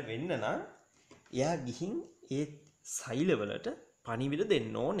එකේ වැඩ වෙන්න නම් එයා ගිහින් ඒ සෛලවලට පණිවිඩ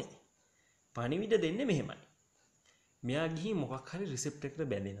දෙන්න ඕනේ. පණිවිඩ දෙන්නේ මෙහෙමයි. මෙයා ගිහින් මොකක් හරි රිසෙප්ටර් එකට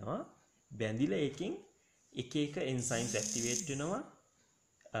බැඳෙනවා. බැඳිලා එකකින් එක එක එන්සයිම්ස් ඇක්ටිවේට් වෙනවා.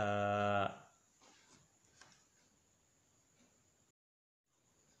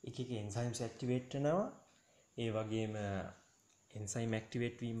 එක එක එන්සයිම්ස් ඇක්ටිවේට් වෙනවා. ඒ වගේම එන්සයිම්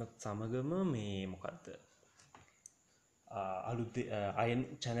ඇක්ටිවේට් වීමත් සමගම මේ මොකද්ද? අලුත් අයන්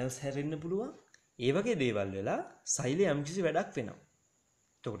channels හැරෙන්න පුළුවන්. ඒ වගේ දේවල් වෙලා සෛලේ යම්කිසි වැඩක් වෙනවා.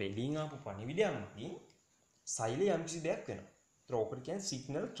 එතකොට එළියෙන් ආපු පණිවිඩයන්කින් සෛලේ යම්කිසි දෙයක් වෙනවා. ඒතර ඕකට කියන්නේ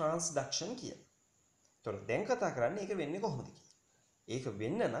signal transduction කියලා. එතකොට දැන් කතා කරන්නේ ඒක වෙන්නේ කොහොමද කියලා. ඒක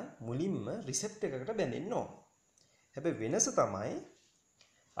වෙන්න නම් මුලින්ම රිසෙප්ටර් එකකට බැඳෙන්න ඕන. හැබැයි වෙනස තමයි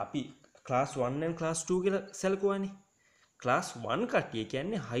අපි class 1 and class 2 කියලා සැලකුවානේ. class 1 කට්ටිය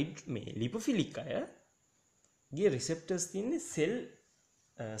කියන්නේ මේ ලිපොෆිලික් අය ගේ රිසෙප්ටර්ස් තියෙන්නේ සෙල්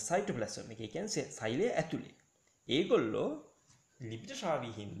සයිටෝප්ලාසම් එකේ කියන්නේ සෛලයේ ඇතුලේ. ඒගොල්ලෝ ලිපිඩ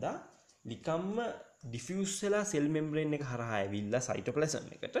ශ්‍රාවී හින්දා නිකම්ම ඩිෆියුස් වෙලා සෙල් මෙම්බ්‍රේන් එක හරහා ඇවිල්ලා සයිටෝප්ලාසම්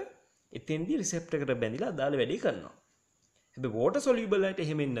එකට එතෙන්දී රිසෙප්ටර් එකට බැඳිලා අදාළ වැඩේ කරනවා. හැබැයි වෝටර් සොලියුබල් වලට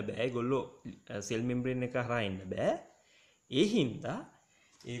එහෙම එන්න බෑ. ඒගොල්ලෝ සෙල් මෙම්බ්‍රේන් එක හරහා එන්න බෑ. ඒ හින්දා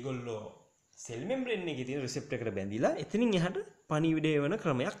ඒගොල්ලෝ සෙල් මෙම්බ්‍රේන් එකේ තියෙන රිසෙප්ටර් එකට බැඳිලා එතනින් එහාට පණිවිඩය වෙන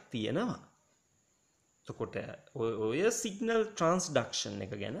ක්‍රමයක් තියෙනවා. එතකොට ඔය සිග්නල් ට්‍රාන්ස්ඩක්ෂන්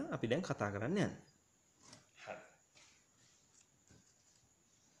එක ගැන අපි දැන් කතා කරන්න යන්නේ. හරි.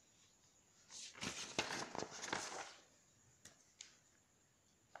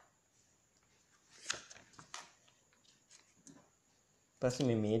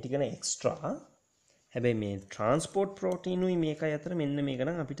 පස්සේ මේ ටික නේ එක්ස්ට්‍රා. හැබැයි මේ ට්‍රාන්ස්පෝර්ට් ප්‍රෝටීන් උයි මේකයි අතර මෙන්න මේක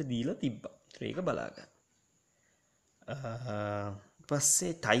නම් අපිට දීලා තිබ්බා. ඒක බලා ගන්න.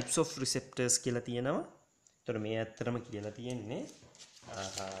 පස්සේ types of receptors කියලා තියෙනවා. ඒතර මේ ඇත්තටම කියලා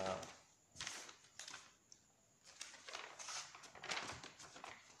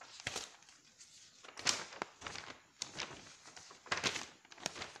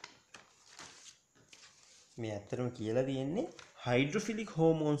තියෙන්නේ හයිඩ්‍රොෆිලික්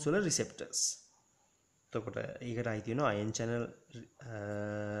හෝමෝන්ස් වල රිසෙප්ටර්ස්. එතකොට ඒකට අයිති වෙනවා අයන් channel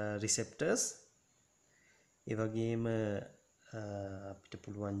රිසෙප්ටර්ස්. ඒ වගේම අපිට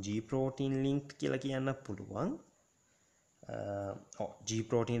පුළුවන් G protein link කියලා කියන්න පුළුවන්. G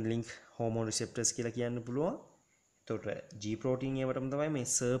protein link hormone receptors කියලා කියන්න පුළුවන්. එතකොට G protein ඒවටම තමයි මේ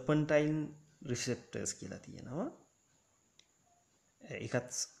serpentine receptors කියලා තියෙනවා.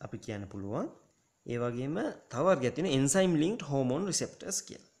 ඒකත් අපි කියන්න පුළුවන්. ඒ වගේම තව වර්ගයක් තියෙනවා enzyme linked hormone receptors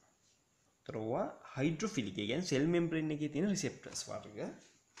කියලා. ඒතර ඔවා hydrophilic ඒ කියන්නේ cell membrane එකේ තියෙන receptors වර්ග.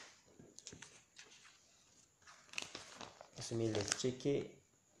 මේ ලෙක්චර් එකේ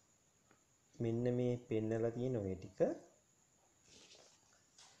මෙන්න මේ පෙන්නලා තියෙන ඔය ටික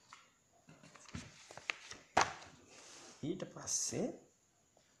ඊට පස්සේ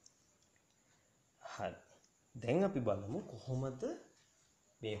හරි දැන් අපි බලමු කොහොමද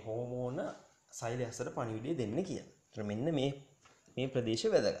මේ හෝමෝන සෛලය ඇසට පණිවිඩය දෙන්නේ කියලා. ඒතර මෙන්න මේ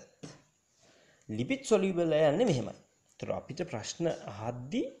ප්‍රදේශය වැදගත්. ලිපිඩ් සොලියුබල් අය යන්නේ මෙහෙමයි. ඒතර අපිට ප්‍රශ්න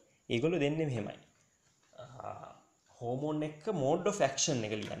අහද්දී ඒගොල්ලෝ දෙන්නේ මෙහෙමයි. හෝමෝන් එක mode of action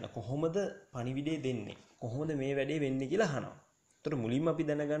එක ලියන්න. කොහොමද පණිවිඩය දෙන්නේ? කොහොමද මේ වැඩේ වෙන්නේ කියලා අහනවා. ඒතර මුලින්ම අපි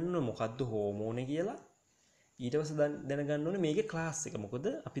දැනගන්න ඕනේ මොකද්ද හෝමෝන කියලා. ඊට පස්සේ දැනගන්න ඕනේ මේකේ ක්ලාස් එක. මොකද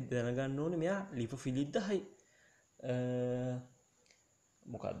අපි දැනගන්න ඕනේ මෙයා ලිපොෆිලික්ද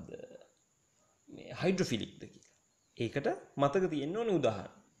මොකද්ද මේ හයිඩ්‍රොෆිලික්ද කියලා. ඒකට මතක තියෙන්න ඕනේ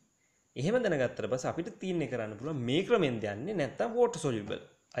උදාහරණ. එහෙම දැනගත්තට පස්සේ අපිට තීරණය කරන්න පුළුවන් මේ ක්‍රමෙන්ද යන්නේ නැත්නම් වෝටර් සොලියුබල්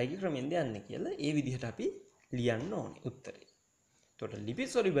අයගේ ක්‍රමෙන්ද යන්නේ කියලා. ඒ විදිහට අපි ලියන්න ඕනේ උත්තරේ. එතකොට ලිපිඩ්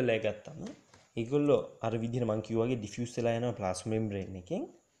සොලියුබල් අය ගත්තම ඒගොල්ලෝ අර විදිහට මම කිව්වා වගේ ඩිෆියුස් වෙලා යනවා ප්ලාස්මා මෙම්බ්‍රේන් එකෙන්.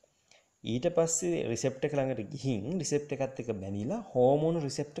 ඊට පස්සේ රිසෙප්ටර් එක ළඟට ගිහින් රිසෙප්ටර් එකත් එක්ක බැඳිලා හෝමෝන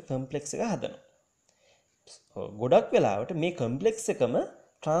රිසෙප්ටර් කම්ප්ලෙක්ස් එක හදනවා. ගොඩක් වෙලාවට මේ කම්ප්ලෙක්ස් එකම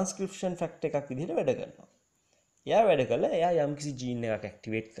ට්‍රාන්ස්ක්‍රිප්ෂන් ෆැක්ටර් එකක් විදිහට වැඩ කරනවා. එයා වැඩ කළා එයා යම්කිසි ජීන් එකක්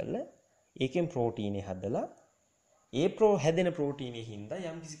ඇක්ටිවේට් කරලා ඒකෙන් ප්‍රෝටීන් එක හදලා ඒ හැදෙන ප්‍රෝටීන් එකෙන් හින්දා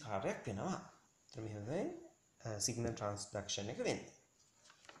යම්කිසි කාර්යයක් වෙනවා. ඒතර මෙහෙම තමයි සිග්නල් ට්‍රාන්ස්ඩක්ෂන් එක වෙන්නේ.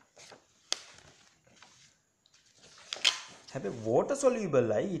 හැබැයි water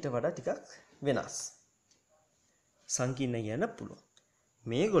soluble අය ඊට වඩා ටිකක් වෙනස්. සංකීර්ණ කියන්න පුළුවන්.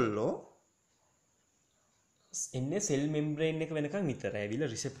 මේගොල්ලෝ එන්නේ සෙල් මෙම්බ්‍රේන් එක වෙනකන් විතරයි.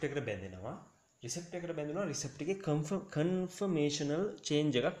 ඇවිල්ලා රිසෙප්ටර් එකට බැඳෙනවා. රිසෙප්ටර් එකට බැඳුණා රිසෙප්ටර් එකේ කන්ෆර්මේෂනල්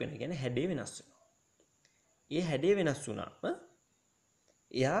චේන්ජ් එකක් වෙනවා. කියන්නේ හැඩේ වෙනස් වෙනවා. ඒ හැඩේ වෙනස් වුණාම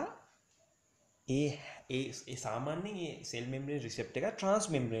එයා ඒ සාමාන්‍යයෙන් ඒ සෙල් මෙම්බ්‍රේන් රිසෙප්ටර් එක ට්‍රාන්ස්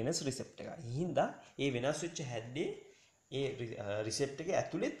මෙම්බ්‍රේනස් රිසෙප්ටර් එකයි. ඒ හින්දා ඒ වෙනස් වෙච්ච හැඩේ ඒ රිසෙප්ටර් එකේ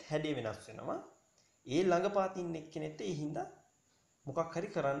ඇතුළෙත් හැඩේ වෙනස් වෙනවා. ඒ ළඟපාත ඉන්න එක්කෙනෙක්ට ඒ හින්දා මොකක් හරි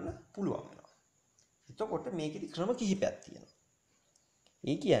කරන්න පුළුවන් වෙනවා. එතකොට මේකෙදි ක්‍රම කිහිපයක් තියෙනවා.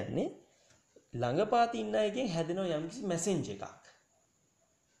 ඒ කියන්නේ ළඟපාත ඉන්න අයගෙන් හැදෙන යම්කිසි මැසෙන්ජර් එකක්.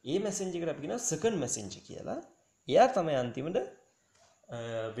 ඒ මැසෙන්ජර් එකට අපි කියනවා සෙකන්ඩ් මැසෙන්ජර් කියලා. එයා තමයි අන්තිමට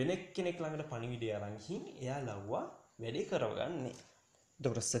වෙන කෙනෙක් ළඟට පණිවිඩය අරන් ගිහින් එයා ලව්වා වැඩේ කරවගන්නේ.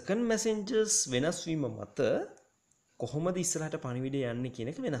 එතකොට සෙකන්ඩ් මැසෙන්ජර්ස් වෙනස් වීම මත කොහොමද ඉස්සරහට පණිවිඩය යන්නේ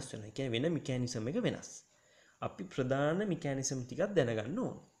කියන එක වෙනස් වෙනවා. ඒ කියන්නේ වෙන මෙකැනිසම් එක වෙනස්. අපි ප්‍රධාන මෙකැනිසම් ටිකක් දැනගන්න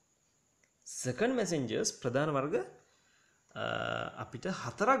ඕන. සෙකන්ඩ් මැසෙන්ජර්ස් ප්‍රධාන වර්ග අපිට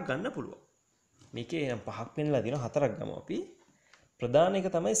 4ක් ගන්න පුළුවන්. මේකේ නම් 5ක් වෙනලා දිනවා 4ක් ගමු අපි. ප්‍රධාන එක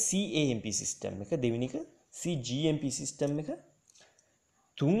තමයි CAMP සිස්ටම් එක, දෙවෙනි එක CGMP සිස්ටම් එක,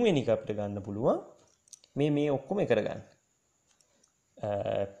 තුන්වෙනි එක අපිට ගන්න පුළුවන් මේ ඔක්කොම එකට ගන්න.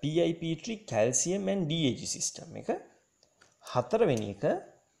 PIP3 calcium and DAG system එක. හතරවෙනි එක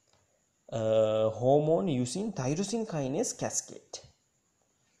hormone using tyrosine kinase cascade.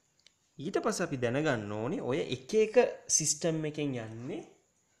 ඊට පස්සේ අපි දැනගන්න ඕනේ ඔය එක එක සිස්ටම් එකෙන් යන්නේ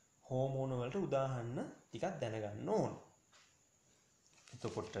හෝමෝන වලට උදාහරණ ටිකක් දැනගන්න ඕන.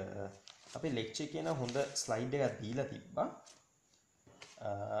 එතකොට අපේ ලෙක්චර් එකේ නම් හොඳ ස්ලයිඩ් එකක් දීලා තිබ්බා.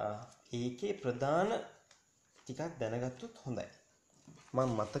 ඒකේ ප්‍රධාන ටිකක් දැනගත්තොත් හොඳයි. මම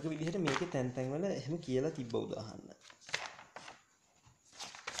මතක විදිහට මේකේ තැන් තැන් වල එහෙම කියලා තිබ්බ උදාහරණ.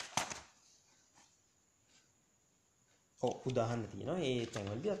 උදාහරණ තියෙනවා ඒ තැන්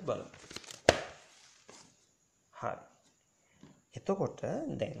වලදී අපි බලමු. හරි. එතකොට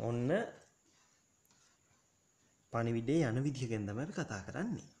දැන් ඔන්න පණිවිඩේ යන විදිහ ගැන තමයි අපි කතා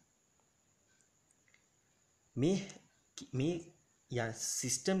කරන්නේ. මේ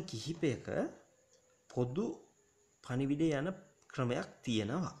සිස්ටම් කිහිපයක පොදු පණිවිඩේ යන ක්‍රමයක්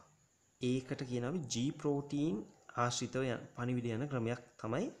තියෙනවා. ඒකට කියනවා G ප්‍රෝටීන් ආශ්‍රිතව පණිවිඩ යන ක්‍රමයක්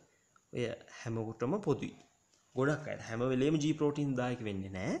තමයි ඔය හැමෝටම පොදුයි. ගොඩක් අය හැම වෙලේම G ප්‍රෝටීන් දායක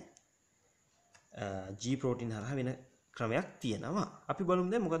වෙන්නේ නැහැ. G ප්‍රෝටීන් හරහා වෙන ක්‍රමයක් තියෙනවා. අපි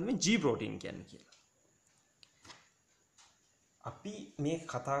බලමු දැන් මොකද්ද මේ G ප්‍රෝටීන් කියන්නේ කියලා. අපි මේ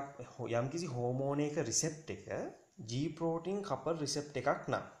කතා යම්කිසි හෝමෝනයක රිසෙප්ටර් එක G ප්‍රෝටීන් කපල් රිසෙප්ටර් එකක්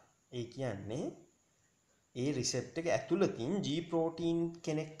නම් ඒ කියන්නේ ඒ රිසෙප්ටර් එක ඇතුළතින් G ප්‍රෝටීන්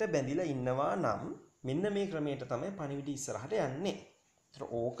කෙනෙක්ට බැඳිලා ඉන්නවා නම් මෙන්න මේ ක්‍රමයට තමයි පණිවිඩය ඉස්සරහට යන්නේ. ඒතර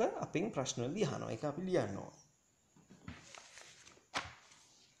ඕක අපෙන් ප්‍රශ්න වලදී අහනවා. ඒක අපි ලියන්න ඕන.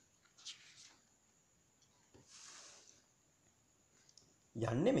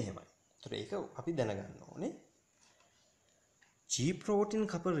 යන්නේ මෙහෙමයි. ඒතර ඒක අපි දැනගන්න ඕනේ. G protein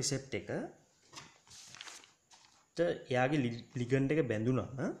couple receptor එකට එයාගේ ligand එක බැඳුනම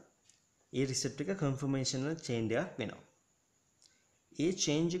ඒ receptor එක conformational change එකක් වෙනවා. ඒ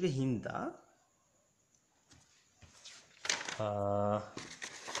change එක හින්දා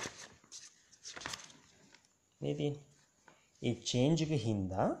මේ තියෙන ඒ change එක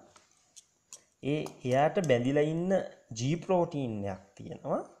හින්දා එයාට බැඳිලා ඉන්න G protein එකක්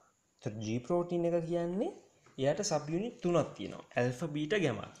තියෙනවා. ඒතර G protein එක කියන්නේ එයාට sub unit තුනක් තියෙනවා. alpha beta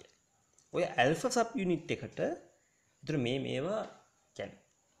gamma කියලා. ඔය alpha sub unit එකට ඒතර මේවා කියන්නේ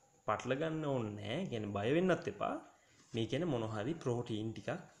පටල ගන්න ඕනේ නැහැ. කියන්නේ බය වෙන්නත් එපා. මේ කියන්නේ මොන හරි ප්‍රෝටීන් ටිකක්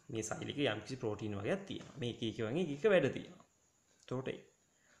මේ සෛලික යම්කිසි ප්‍රෝටීන් වගේක් තියෙනවා. මේ එක වගේ එක වැඩ තියෙනවා. එතකොට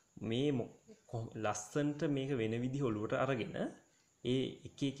මේ ලස්සන්ට මේක වෙන විදිහ ඔලුවට අරගෙන ඒ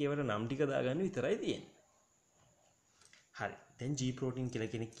එක ඒවට නම් ටික දාගන්න විතරයි තියෙන්නේ. හරි. දැන් G protein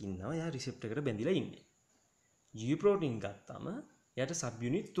කියලා කෙනෙක් ඉන්නවා. එයා receptor එකට බැඳිලා ඉන්නේ. G protein ගත්තාම එයාට sub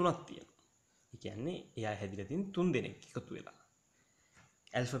unit තුනක් තියෙනවා. ඒ කියන්නේ එයා හැදිලා තියෙන 3 දෙනෙක් එකතු වෙලා.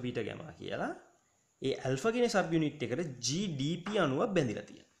 alpha beta gamma කියලා. ඒ alpha කියන sub unit එකට GDP අණුවක් බැඳිලා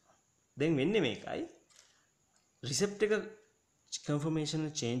තියෙනවා. දැන් වෙන්නේ මේකයි. receptor එක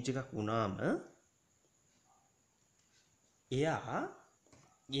conformational change එකක් වුණාම එයා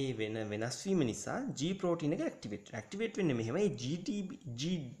ඒ වෙනස් වීම නිසා G protein එක activate වෙන්නේ මෙහෙමයි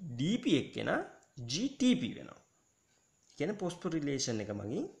GDP එක්කෙන GTP වෙනවා. කියන්නේ phosphorylation එක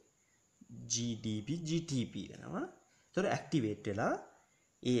මගින් GDP GTP වෙනවා. ඒතර activate වෙලා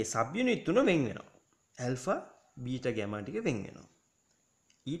ඒ sub unit තුන වෙන් වෙනවා. alpha beta gamma ටික වෙන් වෙනවා.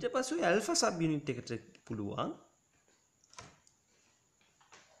 ඊට පස්සේ alpha sub unit එකට පුළුවන්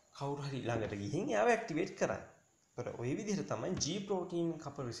කවුරු හරි ළඟට ගිහින් එයාව activate කරන්න. ඒතර ওই විදිහට තමයි G protein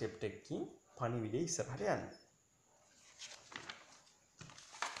couple receptor එකකින් පණිවිඩය ඉස්සරහට යන්නේ.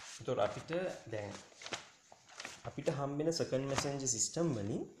 ඒතර අපිට හම්බෙන second messenger system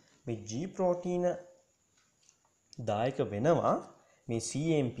වලින් මේ G protein දායක වෙනවා මේ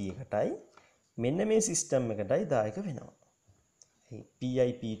CMP එකටයි මෙන්න මේ system එකටයි දායක වෙනවා.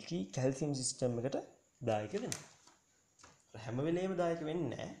 PIP3 calcium system එකට දායක වෙනවා. හැම වෙලේම දායක වෙන්නේ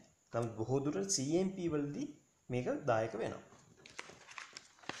නැහැ. නමුත් බොහෝ දුරට CMP වලදී මේක දායක වෙනවා.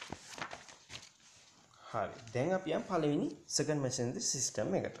 හරි. දැන් අපි යම් පළවෙනි second messenger system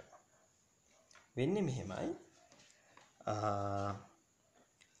එකට. වෙන්නේ මෙහෙමයි.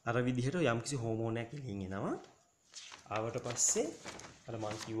 අර විදිහට යම්කිසි හෝමෝනයක් එළියෙන් එනවා. ආවට පස්සේ අර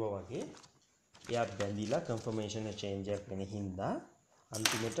මම කිව්වා වගේ එයා බැඳිලා conformation change එකක් වෙන හින්දා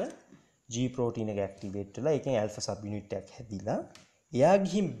අන්තිමට G protein එක activate වෙලා ඒකෙන් alpha subunit එකක් හැදිලා එයා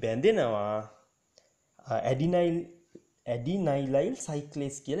ගිහින් බැඳෙනවා adenylyl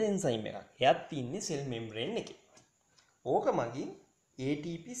cyclase කියලා enzyme එකක්. එයාත් ඉන්නේ cell membrane එකේ. ඕක මගින්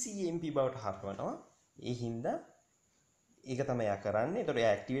ATP CMP බවට හරවනවා. ඒ හින්දා ඒක තමයි එයා කරන්නේ. ඒතකොට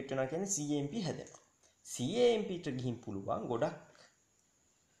එයා activate වෙනවා කියන්නේ CMP හැදෙනවා. CMP ට ගිහින් පුළුවන් ගොඩක්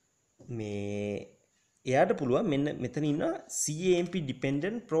මේ එයාට පුළුවන් මෙන්න මෙතන ඉන්න CAMP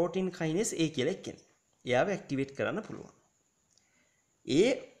dependent protein kinase A කියලා එක්කෙනෙක්. එයාව ඇක්ටිවේට් කරන්න පුළුවන්. ඒ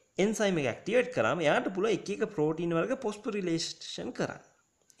එන්සයිම් එක ඇක්ටිවේට් කරාම එයාට පුළුවන් එක එක ප්‍රෝටීන් වර්ග phosphorylation කරන්න.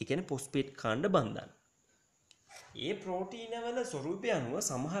 ඒ කියන්නේ phosphate කාණ්ඩ බඳින්න. ඒ ප්‍රෝටීන වල ස්වරූපය අනුව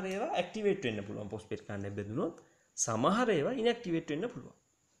සමහර ඒවා ඇක්ටිවේට් වෙන්න පුළුවන් phosphate කාණ්ඩය බෙදුනොත් සමහර ඒවා ඉන්ඇක්ටිවේට් වෙන්න පුළුවන්.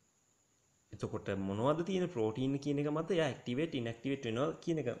 එතකොට මොනවද තියෙන ප්‍රෝටීන් කියන එක මත එයා ඇක්ටිවේට් ඉන්ඇක්ටිවේට් වෙනවා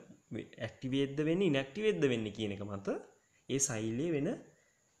කියන එක ඇක්ටිවේට්ද වෙන්නේ ඉන්ඇක්ටිවේට්ද වෙන්නේ කියන එක මත ඒ සෛලයේ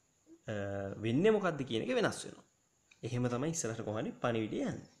වෙන්නේ මොකද්ද කියන එක වෙනස් වෙනවා. එහෙම තමයි ඉස්සරහට කොහොමද පණිවිඩය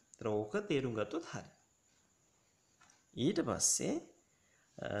යන්නේ. ඒතර ඕක තේරුම් ගත්තොත් හරි. ඊට පස්සේ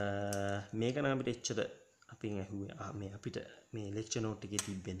මේක නම් අපිට එච්චර අපින් ඇහුවේ මේ අපිට මේ ලෙක්චර් නෝට් එකේ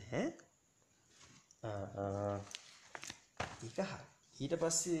තිබ්බේ නැහැ. ඒක හරි. ඊට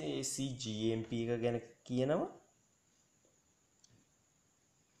පස්සේ CGMP එක ගැන කියනවා.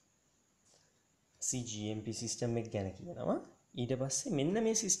 CGMP සිස්ටම් එක ගැන කියනවා. ඊට පස්සේ මෙන්න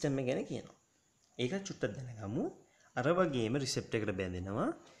මේ සිස්ටම් එක ගැන කියනවා. ඒක චුට්ටක් දැනගමු. අර වගේම රිසෙප්ටර් එකට බැඳෙනවා.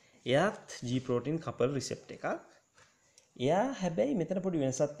 එයාත් G protein couple receptor එකක්. එයා හැබැයි මෙතන පොඩි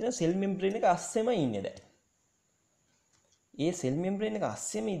වෙනසක් තියෙනවා. සෙල් මෙම්බ්‍රේන් එක අස්සෙම ඉන්නේ දැන්. ඒ සෙල් මෙම්බ්‍රේන් එක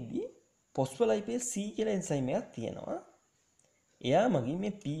අස්සෙම ඉද්දී phospholipase C කියලා එන්සයිම් එකක් තියෙනවා. එයා මගින්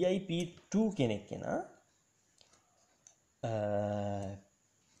මේ PIP2 කෙනෙක් කෙනා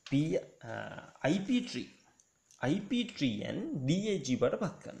IP3N DIG බවට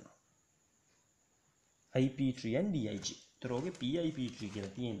පත් කරනවා. IP3N DIG. ඒතර ඔගේ PIP3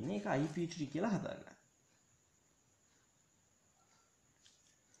 කියලා තියෙන්නේ ඒක IP3 කියලා හදාගන්න.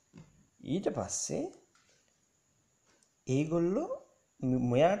 ඊට පස්සේ ඒගොල්ලෝ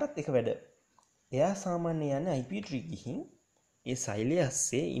මොයාටත් එක වැඩ. එයා සාමාන්‍ය යන්නේ IP3 ගිහින් ඒ සෛලය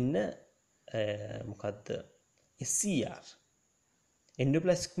ඇස්සේ ඉන්න මොකද්ද SCR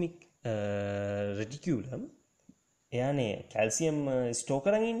endoplasmic reticulum එයානේ calcium Store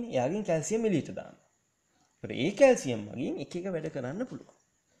කරන් ඉන්නේ. එයාගෙන් කැල්සියම් එළියට දානවා. ඒත් ඒ කැල්සියම් වලින් එක එක වැඩ කරන්න පුළුවන්.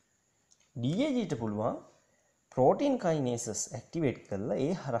 DAG-ට පුළුවන් protein kinases activate කරලා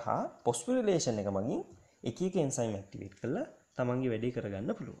ඒ හරහා phosphorylation එක මගින් එක එක enzyme activate කරලා තමන්ගේ වැඩේ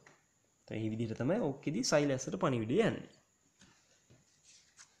කරගන්න පුළුවන්. ඒ විදිහට තමයි ඕකෙදී සයිලැස්ට පණිවිඩය යන්නේ.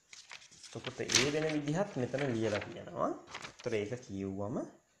 එතකොට ඒ වෙන විදිහත් මෙතන ලියලා තියෙනවා. ඒතර ඒක කියුවම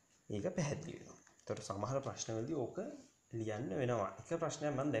ඒක පැහැදිලි වෙනවා. ඒතර සමහර ප්‍රශ්නවලදී ඕක ලියන්න වෙනවා. එක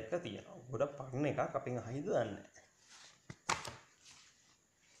ප්‍රශ්නයක් මම දැක්කා තියෙනවා. ගොඩක් පරණ එකක් අපෙන් අහයිද දන්නේ නැහැ.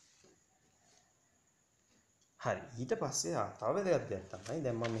 හරි. ඊට පස්සේ තව දෙයක් තමයි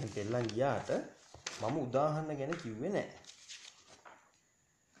දැන් මම මෙහෙම දෙල්ලන් ගියාට මම උදාහරණ ගැන කිව්වේ නැහැ.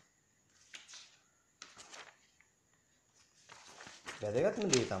 වැදගත්ම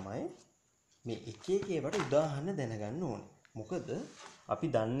දේ තමයි මේ එක එක ඒවාට උදාහරණ දැනගන්න ඕනේ. මොකද අපි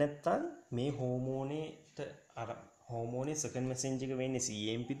දන්නේ නැත්නම් මේ හෝමෝනේට අර හෝමෝනේ සෙකන්ඩ් මෙසෙන්ජර් එක වෙන්නේ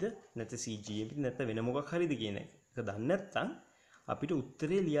CMPද නැත්නම් CGMPද නැත්නම් වෙන මොකක් හරිද කියන එක දන්නේ නැත්නම් අපිට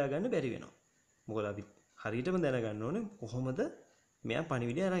උත්තරේ ලියා ගන්න බැරි වෙනවා. මොකද අපි හරියටම දැනගන්න ඕනේ කොහොමද මෙයා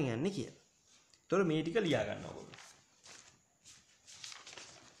පණිවිඩය අරන් යන්නේ කියලා. ඒතකොට මේ ටික ලියා ගන්න ඕගොල්ලෝ.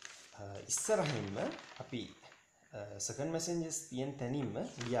 ඉස්සරහින්ම අපි second messengers තියෙන තැනින්ම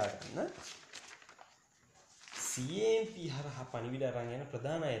ලියා ගන්න CAMP හරහා පණිවිඩ අරන් යන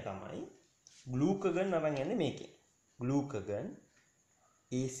ප්‍රධාන අය තමයි glucagon අරන් යන්නේ මේකේ. glucagon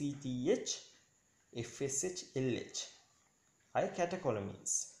ACTH FSH LH අය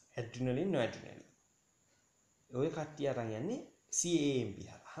catecholamines adrenaline noradrenaline ඔය කට්ටිය අරන් යන්නේ CAMP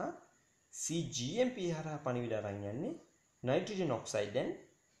හරහා. CGMP හරහා පණිවිඩ අරන් යන්නේ nitrogen oxide and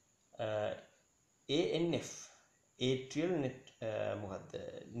ANF atrial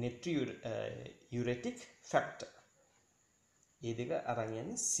natriuretic factor. ඒ දෙක අරන්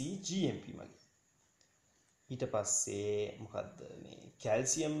යන්නේ CGMP මගින්. ඊට පස්සේ මොකද්ද මේ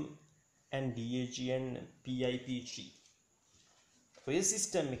calcium and DHG and PIP3 ඔය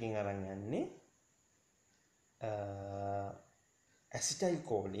සිස්ටම් එකෙන් අරන් යන්නේ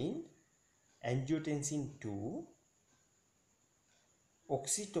acetylcholine angiotensin 2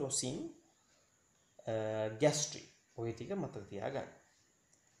 oxytocin gastric ඔය ටික මතක තියාගන්න.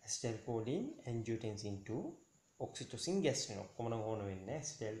 acetylcholine angiotensin 2 oxytocin gastric ඔක්කොම නම් ඕන වෙන්නේ නැහැ.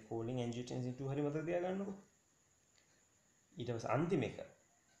 acetylcholine angiotensin 2 හරි මතක තියාගන්නකො. ඊට පස්සේ අන්තිම එක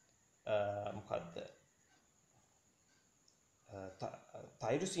මොකද්ද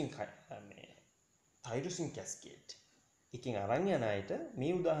tyrosine cascade එකෙන් අරන් යන අයට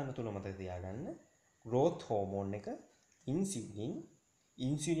මේ උදාහරණ තුන මතක තියාගන්න. growth hormone එක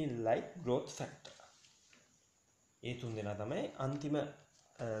insulin like growth factor. ඒ තුන් දෙනා තමයි අන්තිම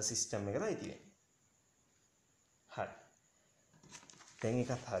සිස්ටම් එකට අයිති වෙන්නේ. හරි. දැන්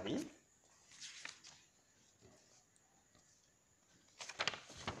එකත් හරි.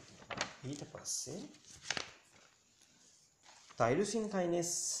 ඊට පස්සේ tyrosine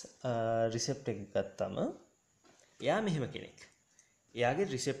kinase receptor එක ගත්තම එයා මෙහෙම කෙනෙක්.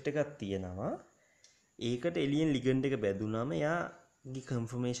 එයාගේ receptor එකක් තියෙනවා. ඒකට එලියෙන් ligand එක බැඳුනම එයාගේ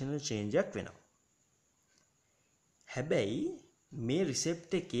conformational change එකක් වෙනවා. හැබැයි මේ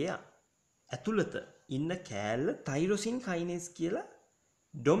receptor එකේ ඇතුළත ඉන්න කෑල්ල tyrosine kinase කියලා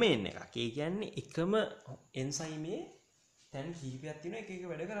domain එකක්. ඒ කියන්නේ එකම enzyme තැන් කීපයක් තියෙනවා එක එක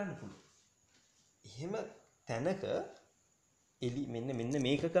වැඩ කරන්න පුළුවන්. එහෙම තැනක මෙන්න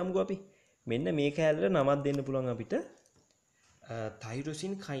මේක ගමුකෝ අපි. මෙන්න මේ කෑල්ලට නමක් දෙන්න පුළුවන් අපිට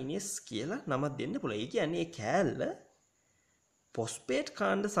tyrosine kinase කියලා නමක් දෙන්න පුළුවන්. ඒ කියන්නේ මේ කෑල්ල phosphate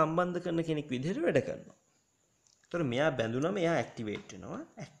කාණ්ඩ සම්බන්ධ කරන කෙනෙක් විදිහට වැඩ කරනවා. ඒතර මෙයා බැඳුනම එයා ඇක්ටිවේට් වෙනවා.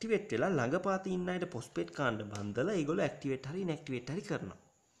 ඇක්ටිවේට් වෙලා ළඟපාතේ ඉන්න අයට phosphate කාණ්ඩ බඳලා ඒගොල්ලෝ ඇක්ටිවේට් හරි ඉන්ඇක්ටිවේට් හරි කරනවා.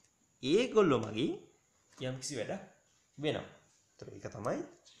 ඒගොල්ලෝ මගින් යම්කිසි වැඩක් වෙනවා. ඒතර ඒක තමයි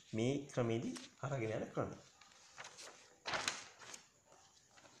මේ ක්‍රමෙදි අරගෙන යන ක්‍රමය.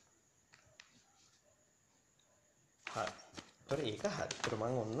 හරි. ඒතර ඒක හරි. ඒතර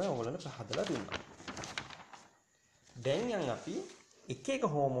මම ඔන්න ඔයගොල්ලන්ට පහදලා දුන්නා. දැන් යන් අපි එක එක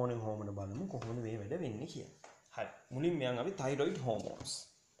හෝමෝන බලමු කොහොමද මේ වැඩ වෙන්නේ කියලා. හරි. මුලින්ම යන් අපි thyroid hormones.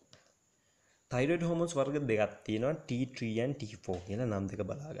 thyroid hormones වර්ග දෙකක් තියෙනවා T3 and T4 කියලා නම් දෙක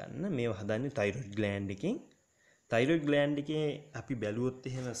බලා ගන්න. මේවා හදන්නේ thyroid gland එකෙන්. thyroid gland එකේ අපි බැලුවොත්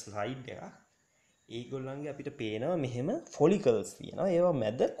එහෙම slide එකක්. ඒගොල්ලන්ගේ අපිට පේනවා මෙහෙම follicles තියෙනවා. ඒවා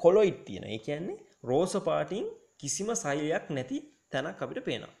මැද colloid තියෙනවා. ඒ කියන්නේ රෝස පාටින් කිසිම සෛලයක් නැති තැනක් අපිට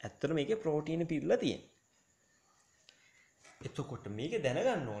පේනවා. ඇත්තටම මේකේ ප්‍රෝටීන පිරලා තියෙනවා. එතකොට මේක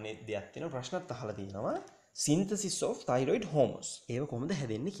දැනගන්න ඕනේ දෙයක් තියෙනවා. ප්‍රශ්නත් අහලා තියෙනවා. synthesis of thyroid hormones. ඒව කොහොමද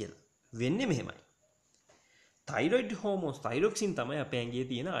හැදෙන්නේ කියලා. වෙන්නේ මෙහෙමයි. thyroid hormones thyroxine තමයි අපේ ඇඟේ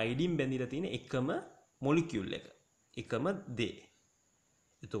තියෙන iodine බැඳිලා තියෙන එකම molecule එක. එකම දේ.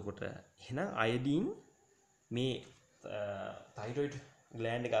 එතකොට එහෙනම් iodine මේ thyroid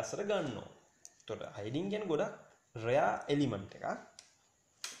gland එක අස්සර ගන්නවා. එතකොට iodine කියන්නේ ගොඩක් rare element එකක්.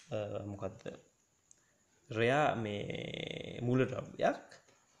 මොකද්ද? rare මේ මූලද්‍රව්‍යයක්.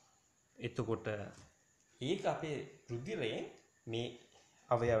 එතකොට ඒක අපේ රුධිරයෙන් මේ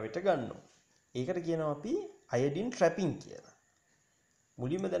අවයවයට ගන්නවා. ඒකට කියනවා අපි iodine trapping කියලා.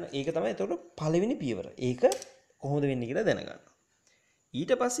 මුලින්ම දැන ඒක තමයි එතකොට පළවෙනි පියවර. ඒක කොහොමද වෙන්නේ කියලා දැනගන්න.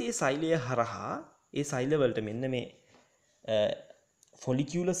 ඊට පස්සේ මේ සෛලය හරහා ඒ සෛල වලට මෙන්න මේ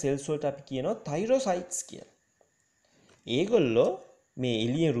follicular cells වලට අපි කියනවා thyrocytes කියලා. ඒගොල්ලෝ මේ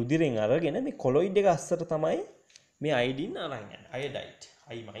එළිය රුධිරෙන් අරගෙන මේ කොලොයිඩ් එක අස්සට තමයි මේ iodine අරන් යන්නේ. iodide.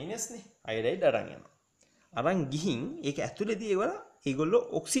 I- නේ. iodide අරන් යනවා. අරන් ගිහින් ඒක ඇතුළේදී ඒගොල්ලෝ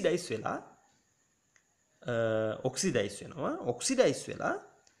ඔක්සිඩයිස් වෙනවා. ඔක්සිඩයිස් වෙලා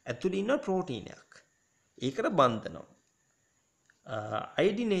ඇතුළේ ඉන්න ප්‍රෝටීනයක්. ඒකට බඳිනවා.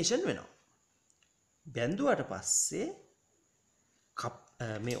 අයඩිනේෂන් වෙනවා. බැඳුවට පස්සේ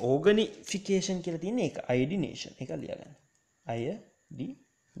මේ ඕගනිෆිකේෂන් කියලා තියෙන එක අයඩිනේෂන් එක ලියගන්න.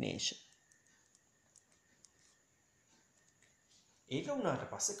 අයඩිනේෂන්. ඒක වුණාට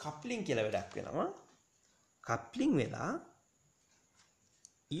පස්සේ කප්ලින් කියලා වැඩක් වෙනවා. කප්ලින් වෙලා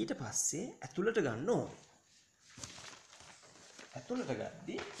ඊට පස්සේ ඇතුළට ගන්න ඕනේ. ඇතුළට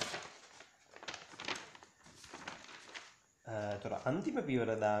ගද්දී තොර අන්තිම පියවර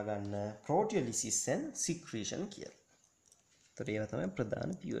දාගන්න proteolysis and secretion කියලා. තොර ඒවා තමයි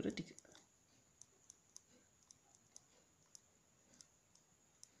ප්‍රධාන පියවර ටික.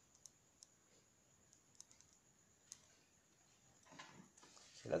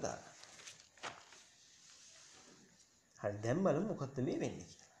 කියලා දාගන්න. හරි දැන් බලමු මොකද්ද මේ වෙන්නේ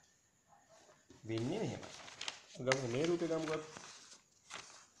කියලා. වෙන්නේ මෙහෙමයි. ගමු මේ රූපේ ගමුකෝ.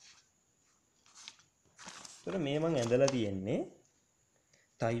 තොර මේ මං ඇඳලා තියෙන්නේ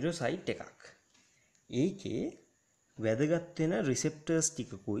තයිරොසයිට් එකක්. ඒකේ වැදගත් වෙන රිසෙප්ටර්ස්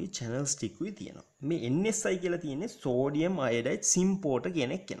ටිකකුයි channels ටිකකුයි තියෙනවා. මේ NSI කියලා තියෙන්නේ sodium iodide symporter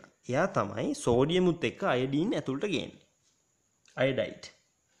කියන කෙනා. එයා තමයි සෝඩියමුත් එක්ක අයඩීන් ඇතුළට ගේන්නේ. අයඩයිඩ්.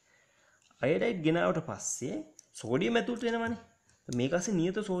 අයඩයිඩ් ගෙනාවට පස්සේ සෝඩියම් ඇතුළට එනවනේ. මේක අස්සේ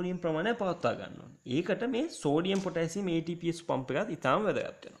නියත සෝඩියම් ප්‍රමාණය පවත්වා ගන්න ඕනේ. ඒකට මේ සෝඩියම් පොටෑසියම් ATPase පම්ප් එකත් ඉතාම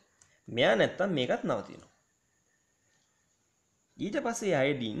වැදගත් වෙනවා. මෙයා නැත්තම් මේකත් නවතිනවා. ඊට පස්සේ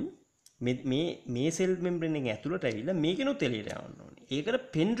අයඩින් මේ සෙල් මෙම්බ්‍රේන් එකේ ඇතුළට ඇවිල්ලා මේකෙනුත් එළියට යවන්න ඕනේ. ඒකට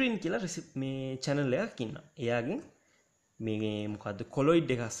පෙන්ඩ්‍රින් කියලා මේ channel එකක් ඉන්නවා. එයාගෙන් මේ මොකද්ද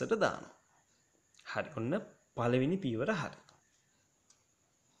කොලොයිඩ් එක අස්සට දානවා. හරි. ඔන්න පළවෙනි පියවර හරි.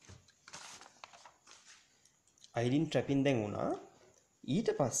 අයඩින් ට්‍රැපින් දැන් වුණා. ඊට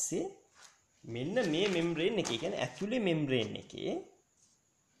පස්සේ මෙන්න මේ මෙම්බ්‍රේන් එකේ කියන්නේ ඇතුලේ මෙම්බ්‍රේන් එකේ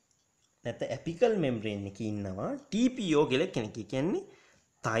නැත්නම් ඇපිකල් මෙම්බ්‍රේන් එකේ ඉන්නවා TPO කියලා කෙනෙක්. කියන්නේ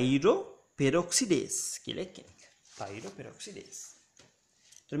තයිරෝ පෙරොක්සිඩේස් කියලා කෙනෙක්. තයිරෝ පෙරොක්සිඩේස්.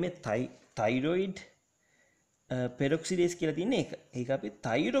 ඒතර මේ තයිරොයිඩ් පෙරොක්සිඩේස් කියලා තියෙන එක. ඒක අපි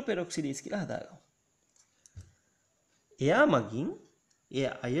තයිරෝ පෙරොක්සිඩේස් කියලා හදාගමු. එයා මගින් ඒ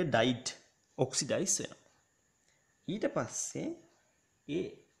අයඩයිඩ් ඔක්සිඩයිස් වෙනවා. ඊට පස්සේ ඒ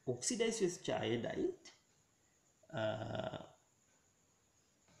ඔක්සිඩයිස් වෙච්ච අයඩයිඩ්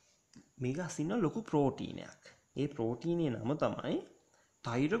මේක අසින්න ලොකු ප්‍රෝටීනයක්. ඒ ප්‍රෝටීනයේ නම තමයි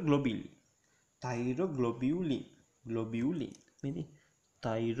තයිරොග්ලොබිලින්. තයිරොග්ලොබියුලින්. ග්ලොබියුලින්. මෙතන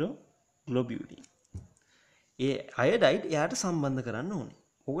තයිරොග්ලොබියුලින්. ඒ අයඩයිඩ් එයාට සම්බන්ධ කරන්න ඕනේ.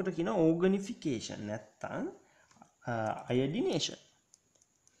 ඔකට කියනවා ඕගනිෆිකේෂන් නැත්තම් අයඩිනේෂන්.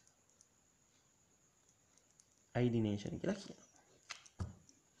 අයඩිනේෂන් කියලා කියනවා.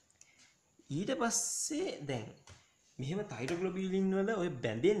 ඊට පස්සේ දැන් මෙහෙම තයිරොග්ලොබියුලින් වල ඔය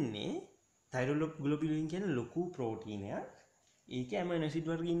බැඳෙන්නේ තයිරොග්ලොබියුලින් කියන්නේ ලොකු ප්‍රෝටීනයක්. ඒකේ ඇමයිනෝ ඇසිඩ්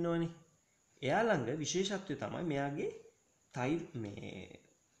වර්ග ඉන්නවනේ. එයා ළඟ විශේෂත්වය තමයි මෙයාගේ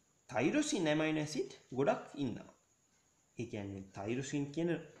තයිරොසින් ඇමයිනෝ ඇසිඩ් ගොඩක් ඉන්නවා. ඒ කියන්නේ තයිරොසින්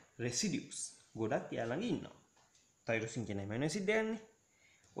කියන රෙසිඩියුස් ගොඩක් එයා ළඟ ඉන්නවා. තයිරොසින් කියන ඇමයිනෝ ඇසිඩ් යන්නේ.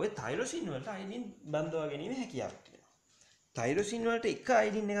 ඔය තයිරොසින් වලට අයඩින් බඳවා ගැනීම හැකියාවක් තියෙනවා. තයිරොසින් වලට එක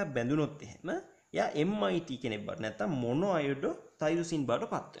අයඩින් එකක් බැඳුනොත් එහෙම එයා MIT කෙනෙක් බවට නැත්තම් මොනෝ අයඩෝ තයිරොසින්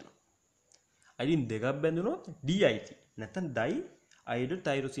බවට පත් වෙනවා. අයඩින් දෙකක් බැඳුනොත් DIT නැත්තම් ඩයි අයඩෝ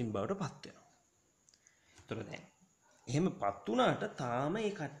තයිරොසින් බවට පත් වෙනවා. ඒතර දැන් එහෙම පත් වුණාට තාම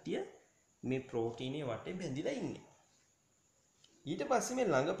ඒ කට්ටිය මේ ප්‍රෝටීනේ වටේ බැඳිලා ඉන්නේ. ඊට පස්සේ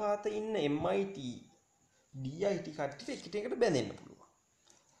මේ ළඟපාත ඉන්න MIT DIT කට්ටිය එකට එකට බැඳෙන්න පුළුවන්.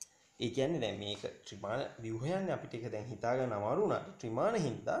 ඒ කියන්නේ දැන් මේක ත්‍රිමාන ව්‍යුහයන්නේ අපිට ඒක දැන් හිතා ගන්න අමාරු වුණා. ත්‍රිමාන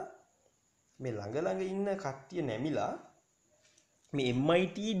හින්දා මේ ළඟ ළඟ ඉන්න කට්ටිය නැමිලා මේ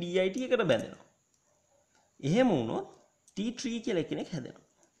MIT DIT එකට බැඳෙනවා. එහෙම වුණොත් T3 කියලා කෙනෙක් හැදෙනවා.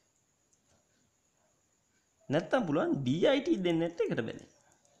 නැත්තම් පුළුවන් DIT දෙන්නෙත් එකට බැඳෙන්න.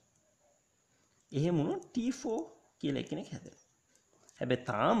 එහෙම වුණොත් T4 කියලා කෙනෙක් හැදෙනවා. හැබැයි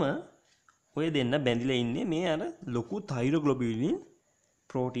තාම ඔය දෙන්න බැඳිලා ඉන්නේ මේ අර ලොකු තයිරොග්ලොබියුලින්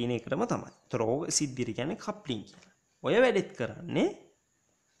ප්‍රෝටීන එකටම තමයි. ඒතර ඕක සිද්ධිය කියන්නේ කප්ලින් කියලා. ඔය වැඩෙත් කරන්නේ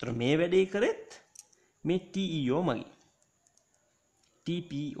ඒතර මේ වැඩේ කරෙත් මේ TEO මගින්.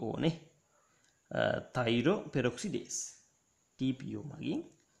 TPO නේ. තයිරෝ පෙරොක්සිඩේස්. TPO මගින්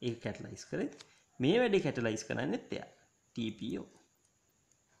ඒක කැටලයිස් කරෙත් මේ වැඩේ කැටලයිස් කරන්නේත් එයා. TPO.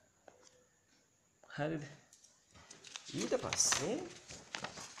 හරිද? ඊට පස්සේ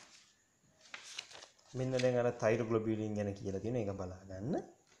මෙන්න දැන් අර තයිරොග්ලොබියුලින් ගැන කියලා තියෙන එක බලා ගන්න.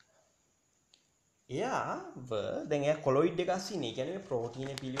 එයාව දැන් එයා කොලොයිඩ් එක අස්සින්නේ. ඒ කියන්නේ ප්‍රෝටීන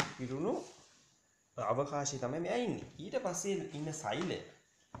පිරුණු අවකාශය තමයි මෙයා ඉන්නේ. ඊට පස්සේ ඉන්න සෛලය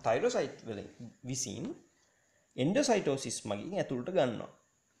තයිරොසයිට් වල විසින් එන්ඩොසයිටෝසිස් මගින් ඇතුළට ගන්නවා.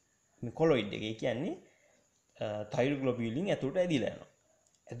 මේ කොලොයිඩ් එක. ඒ කියන්නේ තයිරොග්ලොබියුලින් ඇතුළට ඇදිලා යනවා.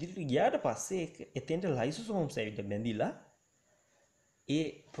 ඇදිලා ගියාට පස්සේ එතෙන්ට ලයිසෝසෝම්ස් ඇවිල්ලා බැඳිලා ඒ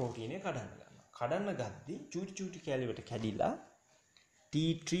ප්‍රෝටීනය කඩන්න ගන්නවා. කඩන්න ගද්දී චූටි චූටි කැලි වලට කැඩිලා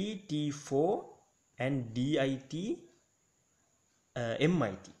T3, T4 and DIT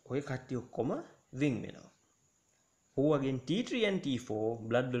MIT ඔය කට්ටිය ඔක්කොම වෙන් වෙනවා. ඕවගෙන් T3 and T4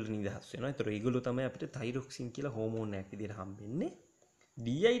 බ්ලඩ් වලට නිදහස් වෙනවා. ඒතර ඒගොල්ලෝ තමයි අපිට තයිරොක්සින් කියලා හෝමෝන් එකක් විදිහට හම්බෙන්නේ.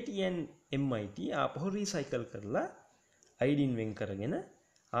 DIT and MIT ආපහු රීසයිකල් කරලා අයඩින් වෙන් කරගෙන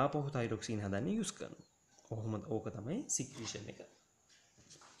ආපහු තයිරොක්සින් හදන්න යූස් කරනවා. කොහොම ඕක තමයි සික්‍රීෂන් එක.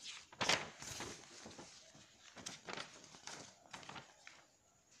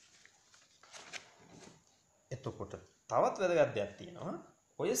 එතකොට තවත් වැදගත් දෙයක් තියෙනවා.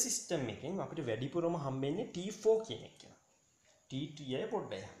 ඔය සිස්ටම් එකෙන් අපිට වැඩිපුරම හම්බෙන්නේ T4 කියන එක. T3 අය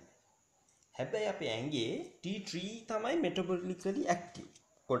පොඩ්ඩයි හම්බෙන්නේ. හැබැයි අපේ ඇඟේ T3 තමයි metabolically active.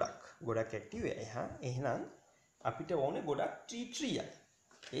 ගොඩක් ඇක්ටිව් එහා. එහෙනම් අපිට ඕනේ ගොඩක් T3යි.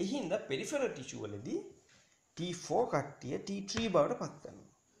 ඒ හින්දා peripheral tissue වලදී T4 කට්ටිය T3 බවට පත් කරනවා.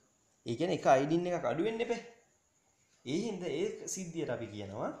 ඒ කියන්නේ එක අයඩින් එකක් අඩු වෙන්න එපා. ඒ හින්දා ඒ සිද්ධියට අපි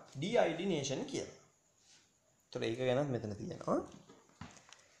කියනවා ඩීඅයඩිනේෂන් කියලා. ඒතර ඒක ගැනත් මෙතන තියෙනවා.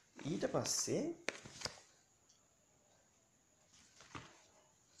 ඊට පස්සේ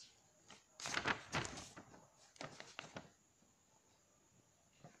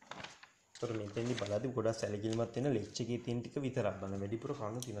තොර මෙතෙන්දි බලද්දි ගොඩක් සැලකිලිමත් වෙන ලෙක්චර් එකේ තියෙන ටික විතරක් බලන්න. වැඩිපුර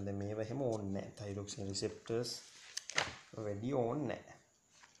කරුණු තියෙනවා. දැන් මේවා හැම ඕනේ නැහැ. තයිරොක්සින් රිසෙප්ටර්ස් වැඩි ඕනේ නැහැ.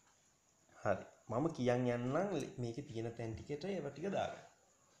 හරි. මම කියන් යන්නම් මේකේ තියෙන තැන් ටිකට ඒවා ටික දාගන්න.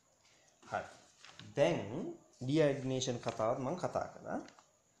 හරි. දැන් ඩීඅයඩිනේෂන් කතාවත් මම කතා කළා.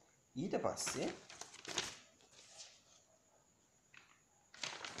 ඊට පස්සේ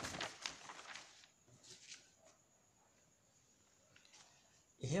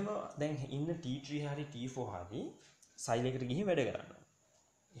එහෙම දැන් ඉන්න T3 හරි T4 හරි සයිල් එකට ගිහින් වැඩ කරනවා.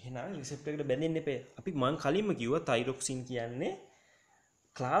 එහෙනම් රිසෙප්ටර් එකට බැඳෙන්න එපා. අපි මම කලින්ම කිව්වා තයිරොක්සින් කියන්නේ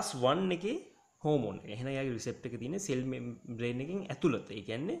ක්ලාස් 1 එකේ හෝමෝන් එක. එහෙනම් යාගේ රිසෙප්ටර් එකේ තියෙන සෙල් මෙම්බ්‍රේන් එකෙන් ඇතුළත. ඒ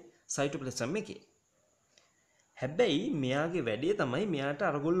කියන්නේ සයිටෝප්ලාසම් එකේ. හැබැයි මෙයාගේ වැඩේ තමයි මෙයාට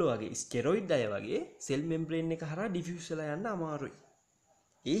අරගොල්ලෝ වගේ ස්ටෙරොයිඩ් අය වගේ සෙල් මෙම්බ්‍රේන් එක හරහා ඩිෆියුස් වෙලා යන්න අමාරුයි.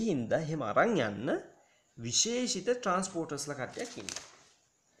 ඒ හින්දා එහෙම අරන් යන්න විශේෂිත ට්‍රාන්ස්පෝටර්ස්ලා කට්ටියක් ඉන්නවා.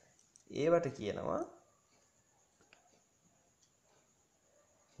 ඒවට කියනවා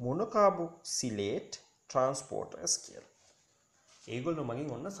මොනෝකාබොක්සිලේට් ට්‍රාන්ස්පෝටර්ස් කියලා. ඒගොල්ලෝ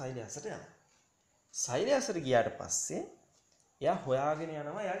මගෙන් ඔන්න සයිලෑසට යනවා. සයිලෑසට ගියාට පස්සේ එයා හොයාගෙන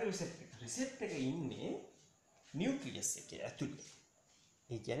යනවා එයාගේ රිසෙප්ටර් එක. රිසෙප්ටර් එක ඉන්නේ නියුක්ලියස් එකේ ඇතුලේ.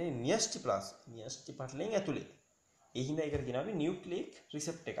 ඒ කියන්නේ න්‍යෂ්ටි පටලෙන් ඇතුලේ. ඒ හින්දා ඒකට කියනවා අපි නියුක්ලියික්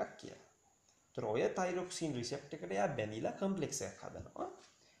රිසෙප්ටර් එකක් කියලා. ඒතර ඔය තයිරොක්සින් රිසෙප්ටර් එකට එයා බැඳිලා කම්ප්ලෙක්ස් එකක් හදනවා.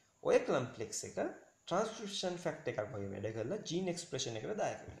 ඔය කම්ප්ලෙක්ස් එක ට්‍රාන්ස්ක්‍රිප්ෂන් ෆැක්ටර් එකක් වගේ වැඩ කරලා ජීන් එක්ස්ප්‍රෙෂන් එකට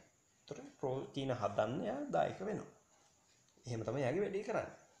දායක වෙනවා. ඒතර ප්‍රෝටීන හදන්න එයා දායක වෙනවා. එහෙම තමයි යාගේ වැඩේ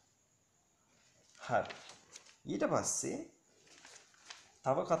කරන්නේ. හරි. ඊට පස්සේ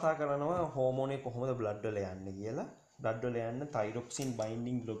තව කතා කරනවා හෝමෝනේ කොහොමද බ්ලඩ් වල යන්නේ කියලා. බ්ලඩ් වල යන්න තයිරොක්සින්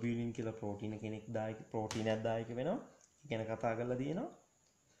බයින්ඩින් ග්ලොබියුලින් කියලා ප්‍රෝටීනයක් දායක වෙනවා. ඒ ගැන කතා කරලා තියෙනවා.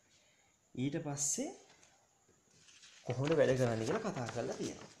 ඊට පස්සේ කොහොමද වැඩ කරන්නේ කියලා කතා කරලා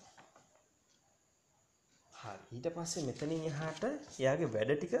තියෙනවා. හරි. ඊට පස්සේ මෙතනින් එහාට එයාගේ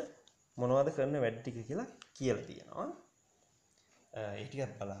වැඩ ටික මොනවද කරන වැඩ ටික කියලා කියලා තියෙනවා. ඒ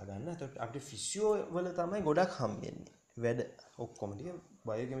ටිකත් බලා ගන්න. එතකොට අපිට ෆිසියෝ වල තමයි ගොඩක් හම්බෙන්නේ. වැඩ ඔක්කොම ටික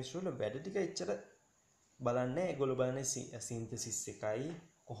බයෝකෙමිස්ට්‍රි වල වැඩ ටික එච්චර බලන්නේ. ඒගොල්ලෝ බලන්නේ සින්තසිස් එකයි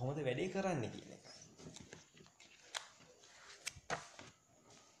කොහොමද වැඩේ කරන්නේ කියන එකයි.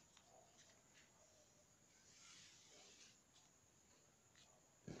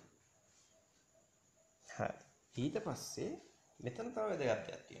 හරි. ඊට පස්සේ මෙතන තව වැදගත්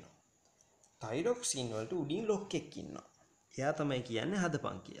දෙයක් තියෙනවා. තයිරොක්සින් වලට උඩින් ලොක් එකක් ඉන්නවා. එයා තමයි කියන්නේ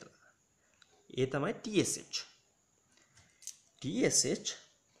හදපන් කියලා. ඒ තමයි TSH. TSH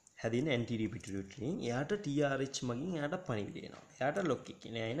හැදින anterior pituitary එයාට TRH මගින් එයාට පණිවිඩ එනවා. එයාට ලොක් එක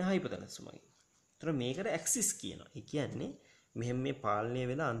කියන එන හයිපොතලස් මගින්. ඒතර මේකට ඇක්සිස් කියනවා. ඒ කියන්නේ මෙහෙම මේ පාලනය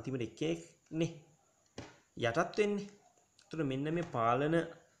වෙලා අන්තිමට එකනේ යටත් වෙන්නේ. ඒතර මෙන්න මේ පාලන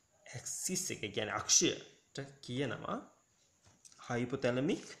ඇක්සිස් එක කියන්නේ අක්ෂයට කියනවා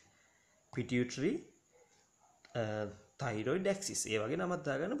hypothalamic pituitary thyroid axis. ඒ වගේ නමක්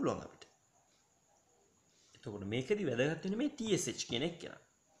දාගන්න පුළුවන් අපිට. එතකොට මේකෙදි වැදගත් වෙන්නේ මේ TSH කියන එක කියලා.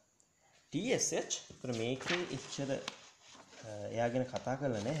 TSH ඒතර මේකේ ඉච්ඡර එයා ගැන කතා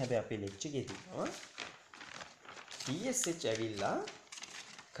කරලා නැහැ. හැබැයි අපේ ලෙක්චර් එකේ තියෙනවා TSH ඇවිල්ලා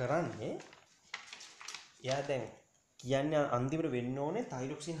කරන්නේ එයා දැන් කියන්නේ අන්තිමට වෙන්න ඕනේ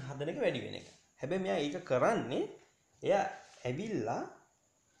තයිරොක්සින් හදන එක වැඩි වෙන එක. හැබැයි මෙයා ඒක කරන්නේ එයා ඇවිල්ලා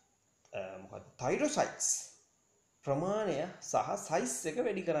මොකද තයිරොසයිට්ස් ප්‍රමාණය සහ සයිස් එක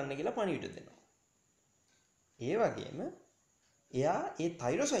වැඩි කරන්න කියලා පණිවිඩ දෙනවා. ඒ වගේම එයා ඒ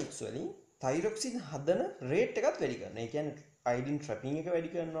තයිරොසයිට්ස් වලින් තයිරොක්සින් හදන රේට් එකත් වැඩි කරනවා. ඒ කියන්නේ අයඩින් ට්‍රැපින් එක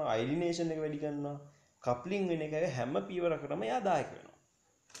වැඩි කරනවා, අයඩිනේෂන් එක වැඩි කරනවා, කප්ලින් වෙන එක හැම පීවරකටම එයා දායක වෙනවා.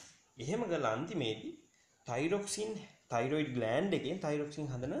 එහෙම ගලා අන්තිමේදී තයිරොක්සින් තයිරොයිඩ් ග්ලෑන්ඩ් එකෙන් තයිරොක්සින්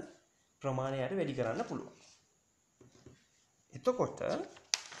හදන ප්‍රමාණයට වැඩි කරන්න පුළුවන්. එතකොට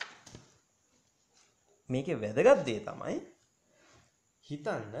මේකේ වැදගත් දේ තමයි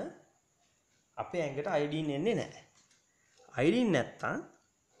හිතන්න අපේ ඇඟට අයඩින් එන්නේ නැහැ. අයඩින් නැත්තම්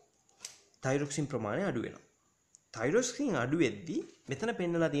තයිරොක්සින් ප්‍රමාණය අඩු වෙනවා. තයිරොක්සින් අඩු වෙද්දී මෙතන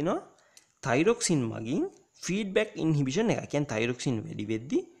පෙන්නලා තියෙනවා තයිරොක්සින් මගින් ෆීඩ්බැක් ඉන්හිබිෂන් එක. කියන්නේ තයිරොක්සින් වැඩි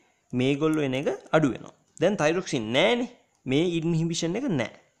වෙද්දී මේගොල්ලෝ එන එක අඩු වෙනවා. දැන් තයිරොක්සින් නැහැනේ. මේ ඉන්හිබිෂන් එක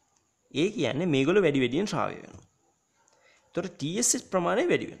නැහැ. ඒ කියන්නේ මේගොල්ලෝ වැඩි වැඩියෙන් ශ්‍රාවය වෙනවා. ඒතර TSH ප්‍රමාණය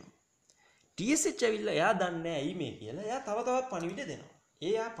වැඩි වෙනවා. TSH ඇවිල්ලා එයා දන්නේ ඇයි මේ කියලා. එයා තව තවත් පණිවිඩ දෙනවා.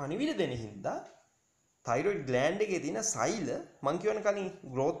 එයා පණිවිඩ දෙන හින්දා තයිරොයිඩ් ග්ලෑන්ඩ් එකේ තියෙන සෛල මං කියවන කලින්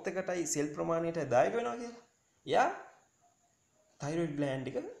growth එකටයි සෙල් ප්‍රමාණයටයි දායක වෙනවා කියලා. එයා තයිරොයිඩ් ග්ලෑන්ඩ්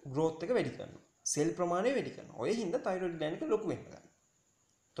එක growth එක වැඩි කරනවා. සෙල් ප්‍රමාණය වැඩි කරනවා. ඔය හින්දා තයිරොයිඩ් ග්ලෑන්ඩ් එක ලොකු වෙන්න ගන්නවා.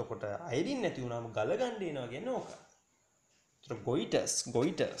 එතකොට අයඩින් නැති වුණාම ගල ගන්න එනවා කියන්නේ ඕක. ඒතර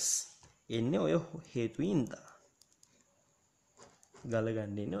ගොයිටර්ස් එන්නේ ඔය හේතු හින්දා. ගල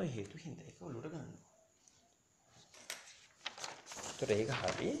ගන්න එන්නේ ඔය හේතු හින්දා. ඒක ඔලුවට ගන්නවා. ඒතර ඒක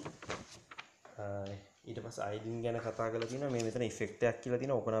හරි. ඊට පස්සේ අයඩින් ගැන කතා කරලා තියෙනවා. මේ මෙතන ඉෆෙක්ට් එකක් කියලා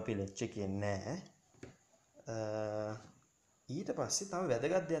තියෙනවා. ඕකන අපි ලෙක්චර් එකේ නැහැ. ඊට පස්සේ තව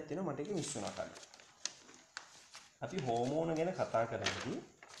වැදගත් දෙයක් තියෙනවා. මට ඒක මිස් වුණා කලින්. අපි හෝමෝන ගැන කතා කරද්දී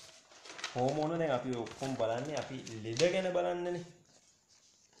හෝමෝන දැන් අපි ඔක්කොම බලන්නේ අපි ලෙඩ ගැන බලන්නනේ.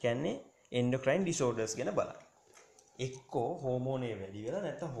 කියන්නේ endocrine disorders ගැන බලන්න. එක්කෝ හෝමෝනේ වැඩි වෙලා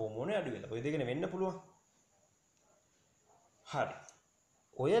නැත්නම් හෝමෝනේ අඩු වෙලා. ඔය දෙකනේ වෙන්න පුළුවන්. හරි.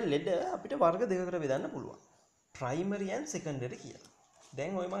 ඔය ලෙඩ අපිට වර්ග දෙකකට බෙදන්න පුළුවන්. primary and secondary කියලා.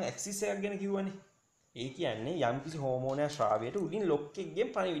 දැන් ඔය මම ඇක්සිස් එකක් ගැන කිව්වනේ. ඒ කියන්නේ යම්කිසි හෝමෝනයක් ශ්‍රාවයට උඩින් ලොක්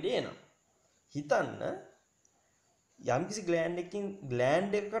එකකින් පණිවිඩය එනවා. හිතන්න යම්කිසි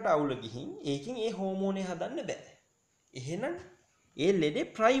ග්ලෑන්ඩ් එකකට අවුල ගිහින් ඒකෙන් ඒ හෝමෝනේ හදන්න බෑ. එහෙනම් ඒ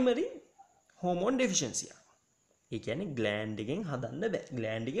ලෙඩේ primary hormone deficiency එක. ඒ කියන්නේ ග්ලෑන්ඩ් එකෙන් හදන්න බෑ.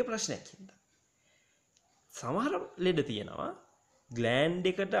 ග්ලෑන්ඩ් එකේ ප්‍රශ්නයක් හින්දා. සමහර ලෙඩ තියෙනවා ග්ලෑන්ඩ්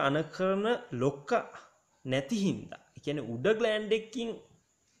එකට අන කරන ලොක්ක නැති හින්දා. ඒ කියන්නේ උඩ ග්ලෑන්ඩ් එකකින්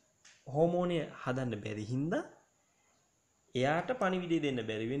හෝමෝනේ හදන්න බැරි හින්දා එයාට පණිවිඩය දෙන්න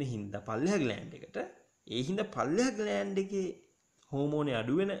බැරි වෙන හින්දා පල්ලෙහා ග්ලෑන්ඩ් එකට ඒ හින්දා පල්ලෙහා ග්ලෑන්ඩ් එකේ හෝමෝනේ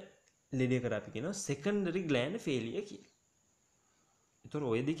අඩු වෙන ලෙඩේකට අපි කියනවා secondary gland failure කියලා. ඒතර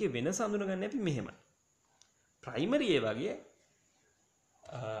ඔය දෙකේ වෙනස අඳුනගන්න අපි මෙහෙමයි. primary ඒ වගේ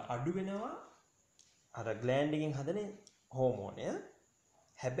අඩු වෙනවා අර ග්ලෑන්ඩ් එකෙන් හදන හෝමෝනය.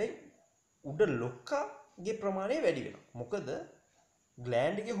 හැබැයි උඩ ලොක්කගේ ප්‍රමාණය වැඩි වෙනවා. මොකද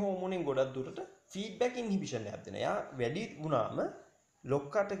ග්ලෑන්ඩ් එකේ හෝමෝනෙන් ගොඩක් දුරට ෆීඩ්බැක් ඉන්හිබිෂන් එකක් දෙනවා. එයා වැඩි වුණාම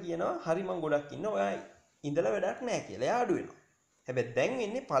ලොක්කට කියනවා හරි මං ගොඩක් ඉන්නවා ඔයා ඉඳලා වැඩක් නැහැ කියලා. එයා අඩු වෙනවා. හැබැයි දැන්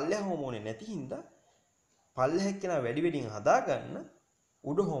වෙන්නේ පල්ලෙහා හෝමෝනේ නැති හින්දා පල්ලෙහා එක්කෙනා වැඩි වැඩියෙන් හදාගන්න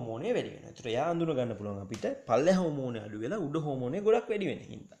උඩ හෝමෝනේ වැඩි වෙනවා. ඒතර එයා අඳුන ගන්න පුළුවන් අපිට පල්ලෙහා හෝමෝනේ අඩු වෙලා උඩ හෝමෝනේ ගොඩක් වැඩි වෙන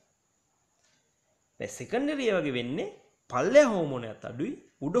හින්දා. දැන් සෙකන්ඩරි වගේ වෙන්නේ පල්ලෙහා හෝමෝනයත් අඩුයි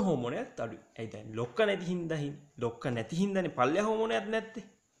උඩ හෝමෝනයත් අඩුයි. ඒ දැන් ලොක්ක නැති හින්දානේ පල්ලෙහා හෝමෝනයත් නැත්තේ.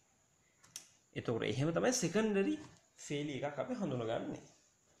 එතකොට එහෙම තමයි සෙකන්ඩරි ෆේලිය එකක් අපි හඳුනගන්නේ.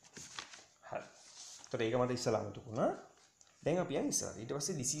 හරි. ඒතර ඒක මට ඉස්සලාම තුකුණා. දැන් අපි යන් ඉස්සරහට. ඊට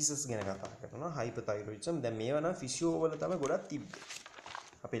පස්සේ diseases ගැන කතා කරනවා. hyperthyroidism. දැන් මේවා නම් ෆිසියෝ වල තමයි ගොඩක් තිබ්බේ.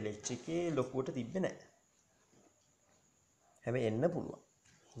 අපේ ලෙක්චර් එකේ ලොකුවට තිබ්බේ නැහැ. හැබැයි එන්න පුළුවන්.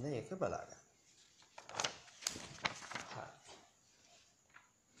 ඉතින් ඒක බලාගන්න. හරි.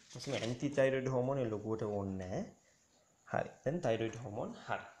 මොකද ඇන්ටි තයිරොයිඩ් හෝමෝන ලොකුවට ඕනේ නැහැ. හරි. දැන් තයිරොයිඩ් හෝමෝන්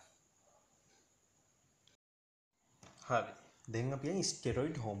හරි. හරි. දැන් අපි යන්නේ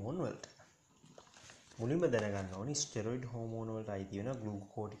ස්ටෙරොයිඩ් හෝමෝන් වලට. මුලින්ම දැනගන්න ඕනේ ස්ටෙරොයිඩ් හෝමෝන වලට අයිති වෙන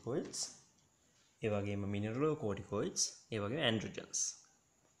ග්ලූකෝකෝටිකොයිඩ්ස්, ඒ වගේම මිනරලෝකෝටිකොයිඩ්ස්, ඒ වගේම ඇන්ඩ්‍රොජන්ස්.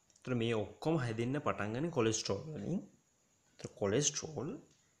 ඒතර මේ ඔක්කොම හැදෙන්න පටන් ගන්නේ කොලෙස්ටරෝල් වලින්. ඒතර කොලෙස්ටරෝල්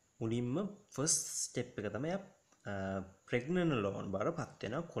මුලින්ම ෆස්ට් ස්ටෙප් එක තමයි ප්‍රෙග්නනලෝන් බරපත්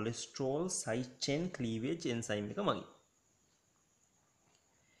වෙන කොලෙස්ටරෝල් සයිඩ් චේන් ක්ලීවේජ් එන්සයිම් එක මගින්.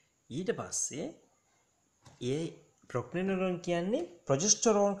 ඊට පස්සේ ඒ ප්‍රොග්නනලෝන් කියන්නේ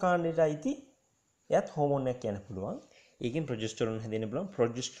ප්‍රොජෙස්ටරෝන් කාණ්ඩයට අයිති එයත් හෝමෝන් එකක් කියන්න පුළුවන්. ඒකෙන් ප්‍රොජෙස්ටරෝන් හැදෙන්න පුළුවන්.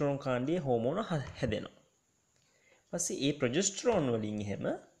 ප්‍රොජෙස්ටරෝන් කාණ්ඩයේ හෝමෝන හැදෙනවා. ඊපස්සේ ඒ ප්‍රොජෙස්ටරෝන් වලින් එහෙම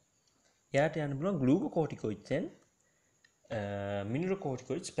එයාට යන්න පුළුවන් ග්ලූකෝකෝටිකොයිඩ්ස්ෙන්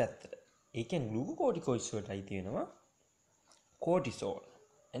මිනරල්කෝටිකොයිඩ්ස් පැත්තට. ඒ කියන්නේ ග්ලූකෝකෝටිකොයිඩ්ස් වලට අයිති වෙනවා කෝටිසෝල්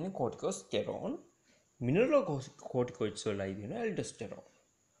and corticosterone. මිනරල්කෝටිකොයිඩ්ස් වලට අයිති වෙනවා ඇල්ඩෝස්ටෙරෝන්.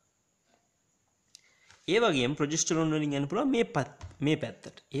 ඒ වගේම ප්‍රොජෙස්ටරෝන් වලින් යන්න පුළුවන් මේ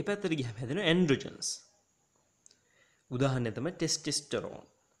පැත්තට. ඒ පැත්තට ගියම හැදෙනවා ඇන්ඩ්‍රොජන්ස්. උදාහරණය තමයි ටෙස්ටෙස්ටරෝන්.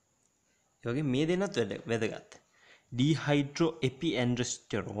 ඒ වගේ මේ දෙන්නත් වැදගත්.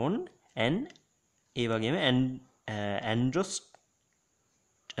 dihydroepiandrosterone and ඒ වගේම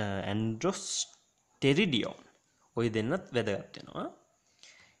androstenedione. ඔය දෙන්නත් වැදගත් වෙනවා.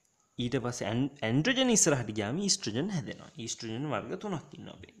 ඊට පස්සේ ඇන්ඩ්‍රොජන් ඉස්සරහට ගියාම ඊස්ට්‍රොජන් හැදෙනවා. ඊස්ට්‍රොජන් වර්ග 3ක්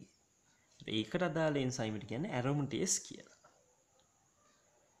ඉන්නවා අපේ. ඒකට අදාළ එන්සයිම් එක කියන්නේ ඇරොමටේස් කියලා.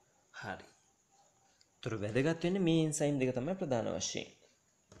 හරි. ඒතර වැදගත් වෙන්නේ මේ එන්සයිම් දෙක තමයි ප්‍රධාන වශයෙන්.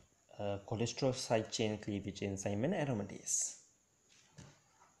 Cholesterol side chain ක්ලීවේජ් enzyme and ඇරොමටේස්.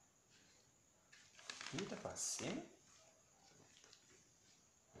 ඊට පස්සේ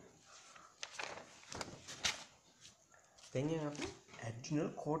දැන් අපි ඇඩ්‍රිනල්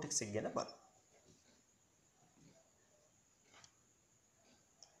කෝටෙක්ස් එක ගැන බලමු.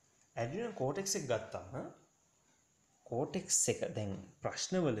 ඇඩ්‍රිනල් කෝටෙක්ස් එක ගත්තාම කෝටෙක්ස් එක දැන්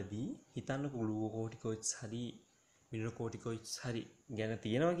ප්‍රශ්නවලදී හිතන්නකො ග්ලූකෝකෝටිකොයිඩ්ස් හරි මිනරල්කෝටිකොයිඩ්ස් හරි ගැන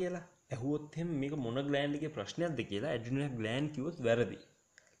තියෙනවා කියලා. ඇහුවොත් එහෙම මේක මොන ග්ලෑන්ඩ් එකේ ප්‍රශ්නයක්ද කියලා ඇඩ්‍රිනල් ග්ලෑන්ඩ් කිව්වොත් වැරදි.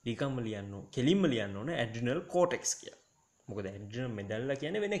 ලිකම්ම ලියන්න ඕන. කෙලින්ම ලියන්න ඕන ඇඩ්‍රිනල් කෝටෙක්ස් කියලා. මොකද ඇඩ්‍රිනල් මෙඩල්ලා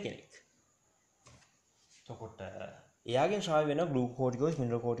කියන්නේ වෙන කෙනෙක්. එතකොට එයාගෙන් ශ්‍රාව්‍ය වෙන ග්ලූකෝකෝටිකොයිඩ්ස්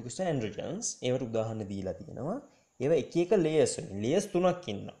මිනරල්කෝටිකොයිඩ්ස් ඇන්ඩ්‍රොජන්ස් ඒවට උදාහරණ දීලා තියෙනවා. ඒවා එක එක ලේයර්ස් වලින්. ලේයර්ස් 3ක්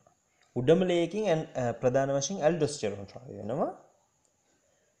ඉන්නවා. උඩම ලේයකින් ප්‍රධාන වශයෙන් ඇල්ඩෝස්ටෙරෝන් ශ්‍රාව්‍ය වෙනවා.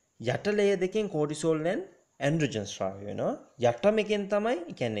 යට ලේය දෙකෙන් කෝටිසෝල් and ඇන්ඩ්‍රොජන්ස් ශ්‍රාව්‍ය වෙනවා. යටම එකෙන් තමයි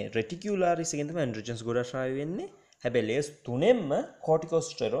කියන්නේ රෙටිකියුලාරිස් එකෙන් තමයි ඇන්ඩ්‍රොජන්ස් ගොඩක් ශ්‍රාව්‍ය වෙන්නේ. හැබැයි ලේයර්ස් තුනෙන්ම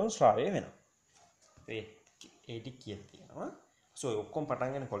කෝටිකෝස්ටෙරෝන් ශ්‍රාව්‍ය වෙනවා. ඒ ටික කියලා තියෙනවා. සෝ ඔක්කොම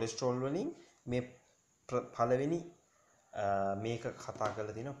පටන් ගන්න කොලෙස්ටරෝල් වලින් මේ පළවෙනි මේක කතා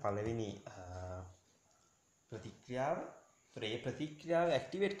කරලා තියෙනවා පළවෙනි ප්‍රතික්‍රියාව. ඒතර මේ ප්‍රතික්‍රියාව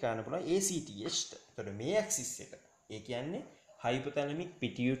ඇක්ටිවේට් කරන්න පුළුවන් ACTH. ඒතර මේ ඇක්සිස් එක. ඒ කියන්නේ hypothalamic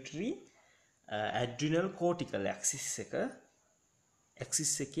pituitary adrenal cortical axis එක.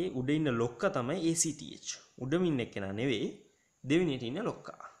 ඇක්සිස් එකේ උඩ ඉන්න ලොක්ක තමයි ACTH. උඩම ඉන්න කෙනා නෙවෙයි දෙවෙනියට ඉන්න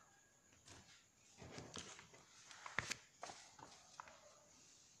ලොක්කා.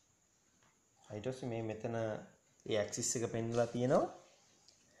 ඊට පස්සේ මේ මෙතන ඒ ඇක්සිස් එක පෙන්නලා තියෙනවා.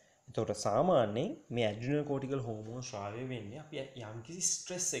 එතකොට සාමාන්‍යයෙන් මේ ඇඩ්‍රිනල් කෝටිකල් හෝමෝන් ශ්‍රාව්‍ය වෙන්නේ අපි යම්කිසි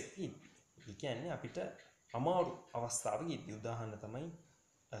ස්ට්‍රෙස් එකකින්. ඒ කියන්නේ අපිට අමාරු අවස්ථාවක ඉදී උදාහරණ තමයි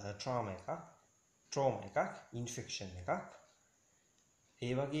ට්‍රෝමා එකක්, ඉන්ෆෙක්ෂන් එකක්.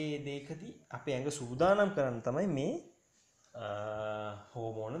 ඒ වගේ දෙයකදී අපේ ඇඟ සූදානම් කරන්න තමයි මේ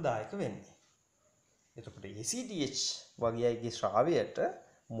හෝමෝන දායක වෙන්නේ. එතකොට ACTH වගේ අයගේ ශ්‍රාවයට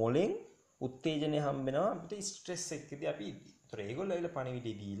මොලෙන් උත්තේජනය හම්බෙනවා අපිට ස්ට්‍රෙස් එකකදී අපි ඉදී. ඒතර ඒගොල්ලෝ ඇවිල්ලා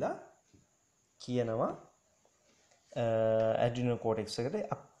පණිවිඩය දීලා කියනවා ඇඩ්‍රිනල් කෝටෙක්ස් එකට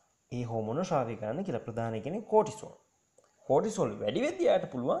ඒ හෝමෝන ශ්‍රාවය කරන්න කියලා. ප්‍රධාන කෙනේ කෝටිසෝල්. කෝටිසෝල් වැඩි වෙද්දී යාට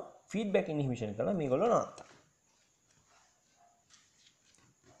පුළුවන් ෆීඩ්බැක් ඉන්හිබිෂන් කරලා මේගොල්ලෝ නවත්තන්න.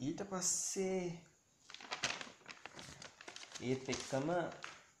 ඊට පස්සේ ඒත් එක්කම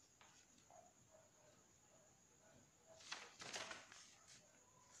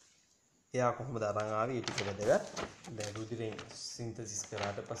එයා කොහොමද අරන් ආවේ ඒ ටික වැදගත්. දැන් රුධිරයෙන් සින්තසිස්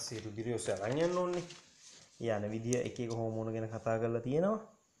කරාට පස්සේ රුධිරය ඔස්සේ අරන් යන්න ඕනේ. යන විදිය එක එක හෝමෝන ගැන කතා කරලා තියෙනවා.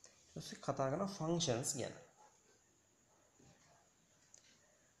 ඊට පස්සේ කතා කරන ෆන්ක්ෂන්ස් ගැන.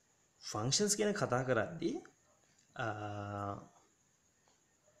 ෆන්ක්ෂන්ස් ගැන කතා කරද්දී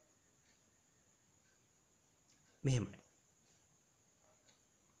මෙහෙමයි.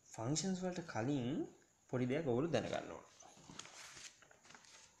 ෆන්ක්ෂන්ස් වලට කලින් පොඩි දෙයක් ඔයගොල්ලෝ දැනගන්න ඕනේ.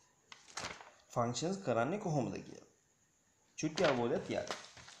 ෆන්ක්ෂන්ස් කරන්නේ කොහොමද කියලා. චුට්ටි අවබෝධයක් තියාගන්න.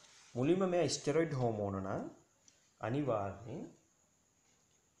 මුලින්ම මේ ස්ටෙරොයිඩ් හෝමෝන නම් අනිවාර්යෙන්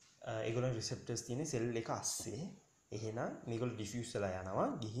ඒගොල්ලන් රිසෙප්ටර්ස් තියෙන සෙල් එක අස්සේ. එහෙනම් මේගොල්ලෝ ඩිෆියුස් වෙලා යනවා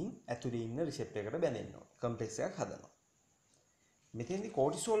ගිහින් ඇතුලේ ඉන්න රිසෙප්ටර් එකට බැඳෙනවා. කම්ප්ලෙක්ස් එකක් හදනවා. මෙතෙන්දී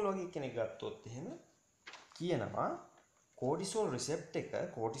කෝටිසෝල් වගේ කෙනෙක් ගත්තොත් එහෙම කියනවා කෝටිසෝල් රිසෙප්ටර්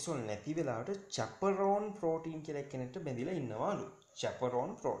එක කෝටිසෝල් නැති වෙලාවට චැපරෝන් ප්‍රෝටීන් කියලා කෙනෙක්ට බැඳිලා ඉන්නවාලු.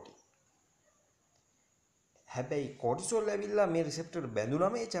 චැපරෝන් ප්‍රෝටීන්. හැබැයි කෝටිසෝල් ඇවිල්ලා මේ රිසෙප්ටර්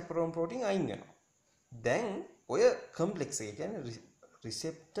බැඳුනම ඒ චැපරෝන් ප්‍රෝටීන් අයින් වෙනවා. දැන් ඔය කම්ප්ලෙක්ස් එක කියන්නේ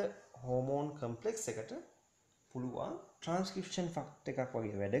රිසෙප්ටර් හෝමෝන් කම්ප්ලෙක්ස් එකට පුළුවන් ට්‍රාන්ස්ක්‍රිප්ෂන් ෆැක්ටර් එකක්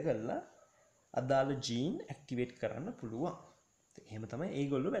වගේ වැඩ කරලා අදාළ ජීන් ඇක්ටිවේට් කරන්න පුළුවන්. එහෙම තමයි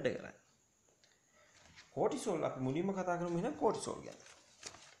ඒගොල්ලෝ වැඩ කරන්නේ. කෝටිසෝල් අපි මුලින්ම කතා කරමු එහෙනම් කෝටිසෝල් ගැන.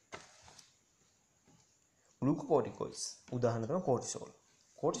 ග්ලූකෝකෝටිකොයිඩ්ස් උදාහරණ තමයි කෝටිසෝල්.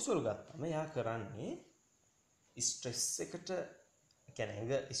 කෝටිසෝල් ගත්තම එයා කරන්නේ ස්ට්‍රෙස් එකට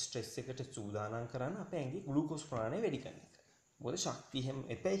කියන්නේ ස්ට්‍රෙස් එකට සූදානම් කරන්න අපේ ඇඟේ ග්ලූකෝස් ප්‍රමාණය වැඩි කරන එක. මොකද ශක්තිය හැම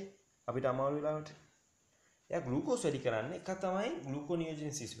එපෙයි අපිට අමාරු වෙලාවට. එයා ග්ලූකෝස් වැඩි කරන්නේ එක තමයි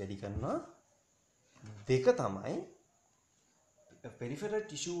ග්ලූකෝනියෝජෙනසිස් වැඩි කරනවා. දෙක තමයි පෙරිෆෙරල්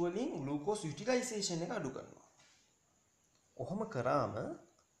ටිෂු වලින් ග්ලූකෝස් යුටිලයිසේෂන් එක අඩු කරනවා. ඔහොම කරාම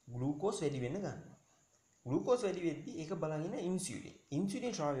ග්ලූකෝස් වැඩි වෙන්න ගන්නවා. ග්ලූකෝස් වැඩි වෙද්දී ඒක බලන් ඉන්න ඉන්සියුලින්.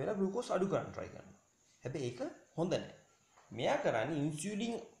 ඉන්සියුලින් ශ්‍රාවය වෙලා ග්ලූකෝස් අඩු කරන්න try කරනවා. හැබැයි ඒක හොඳ නැහැ. මෙයා කරන්නේ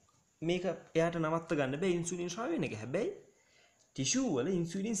ඉන්සියුලින් මේක එයාට නවත්ත ගන්න බෑ ඉන්සියුලින් ශ්‍රාවය වෙන එක. හැබැයි ටිෂු වල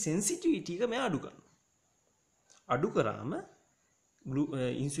ඉන්සියුලින් සෙන්සිටිවිටි එක මෙයා අඩු කරනවා. අඩු කරාම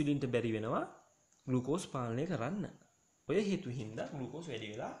ඉන්සියුලින්ට බැරි වෙනවා ග්ලූකෝස් පාලනය කරන්න. ඔය හේතු හින්දා ග්ලූකෝස් වැඩි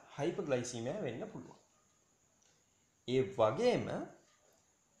වෙලා හයිපර්ග්ලයිසීමියා වෙන්න පුළුවන්. ඒ වගේම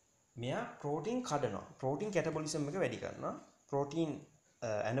මෙයා ප්‍රෝටීන් කඩනවා. ප්‍රෝටීන් කැටබොලිසම් එක වැඩි කරනවා. ප්‍රෝටීන්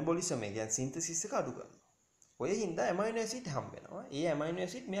ඇනබොලිසම් එක කියන්නේ සින්තසිස් එක අඩු කරනවා. ඔය හින්දා ඇමයිනෝ ඇසිඩ් හම්බ වෙනවා. ඒ ඇමයිනෝ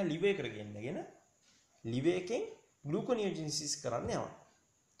ඇසිඩ් මෙයා ලිවර් එකට ගෙන්නගෙන ලිවර් එකෙන් ග්ලූකෝනියෝජෙනසිස් කරන්න යනවා.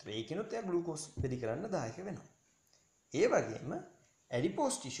 ඒකිනුත් එයා ග්ලූකෝස් වැඩි කරන්න දායක වෙනවා. ඒ වගේම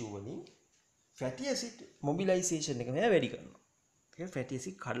ඇඩිපෝස් ටිෂු වලින් ෆැටි ඇසිඩ් මොබිලයිසේෂන් එක මෙයා වැඩි කරනවා. ඒක ෆැටි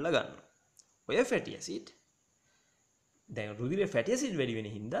ඇසිඩ් කඩලා ගන්නවා. ඔය ෆැටි ඇසිඩ් දැන් රුධිරේ ෆැටි ඇසිඩ් වැඩි වෙන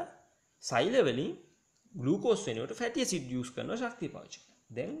හින්දා සෛල වලින් ග්ලූකෝස් වෙනුවට ෆැටි ඇසිඩ් යූස් කරනවා ශක්තිය පාවිච්චි කරනවා.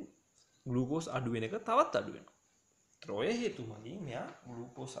 දැන් ග්ලූකෝස් අඩු වෙන එක තවත් අඩු වෙනවා. ත්‍රෝය හේතු මගින් මෙයා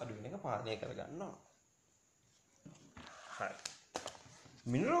ග්ලූකෝස් අඩු වෙන එක පාලනය කරගන්නවා. හරි.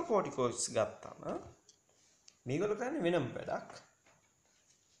 මිනරෝකෝටිකොයිඩ්ස් ගත්තම මේගොල්ලෝ කරන්නේ වෙනම වැඩක්.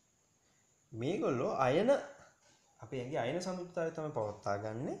 මේගොල්ලෝ අයන අපේ ඇඟේ අයන සම්ප්‍රදාය තමයි පවත්වා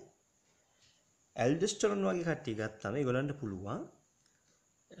ගන්න. ඇල්ඩෝස්ටරෝන් වගේ කට්ටිය ගත්තාම ඒගොල්ලන්ට පුළුවන්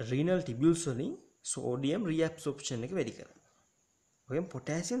රීනල් ටිබියුල්ස් වලින් සෝඩියම් රීඇබ්සෝප්ෂන් එක වැඩි කරන්න. ඔයම්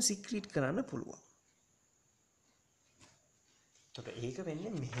පොටෑසියම් සික්‍රීට් කරන්න පුළුවන්. එතකොට ඒක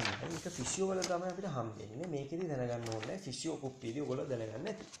වෙන්නේ මෙහෙම. මේක ෆිසියෝ වල තමයි අපිට හම්බෙන්නේ. මේකෙදි දැනගන්න ඕනේ ෆිසියෝ කොප්පියදී ඔයගොල්ලෝ දැනගන්න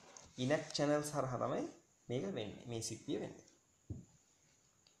ඇති. ඉනැක් channels හරහා තමයි මේක වෙන්නේ. මේ සිද්ධිය වෙන්නේ.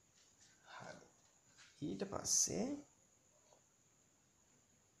 හරි. ඊට පස්සේ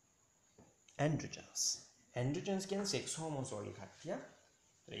ඇන්ඩ්‍රොජන්ස් කියන්නේ සෙක්ස් හෝමෝන්ස් වගේ කට්ටිය.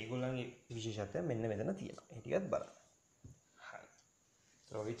 ඒගොල්ලන්ගේ විශේෂත්වය මෙන්න මෙතන තියෙනවා. ඒ ටිකත් බලන්න. හරි.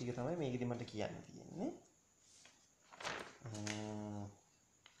 ඒ වගේ ටික තමයි මේකෙදි මට කියන්න තියෙන්නේ.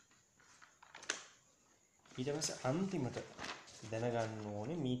 ඊට පස්සේ අන්තිමට දැනගන්න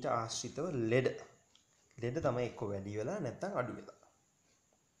ඕනේ මීට ආශ්‍රිතව ලෙඩ තමයි එක්ක වැඩි වෙලා නැත්නම් අඩු වෙලා.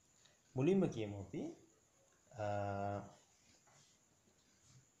 මුලින්ම කියමු අපි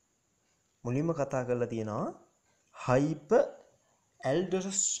මුලින්ම කතා කරලා තියෙනවා හයිපර්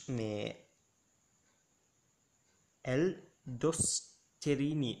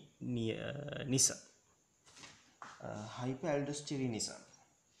ඇල්ඩෝස්ටෙරිනිසම්. හයිපර් ඇල්ඩෝස්ටෙරිනිසම්.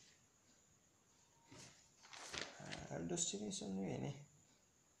 ඇල්ඩෝස්ටෙරිනිසම් නෙවෙයිනේ.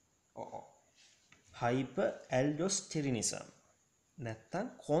 හයිපර් ඇල්ඩෝස්ටෙරිනිසම්. නැත්තම්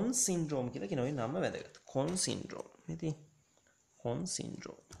කොන් සින්ඩ්‍රෝම් කියලා කියන ওই නම වැදගත්. කොන් සින්ඩ්‍රෝම්. ඉතින් කොන්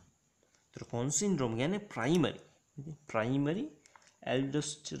සින්ඩ්‍රෝම්. ඒතර කොන් සින්ඩ්‍රෝම් කියන්නේ ප්‍රයිමරි. ඉතින් ප්‍රයිමරි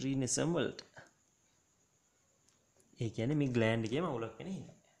ඇල්ඩෝස්ටෙරිනිසම් වලට. ඒ කියන්නේ මේ ග්ලෑන්ඩ් එකේම අවුලක් වෙන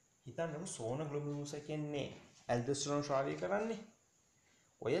හින්දා. හිතන්නකො සෝන ග්ලොබියුලස් කියන්නේ ඇල්ඩෝස්ටෙරෝන් ශ්‍රාවය කරන්නේ.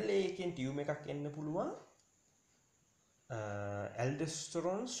 ඔය ලේකෙන් ටියුම් එකක් එන්න පුළුවන්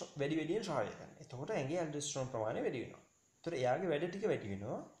ඇල්ඩෝස්ටෙරෝන් වැඩි වැඩියෙන් ශ්‍රාවය කරන. එතකොට ඇඟේ ඇල්ඩෝස්ටෙරෝන් ප්‍රමාණය වැඩි වෙනවා. ඒතර එයාගේ වැඩ ටික වැඩි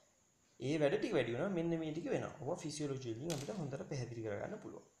වෙනවා. ඒ වැඩ ටික වැඩි වෙනවා මෙන්න මේ ටික වෙනවා. ඔබ ෆිසියොලොජි වලින් අපිට හොඳට පැහැදිලි කරගන්න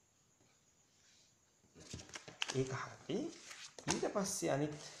පුළුවන්. ඒක හරි. ඊට පස්සේ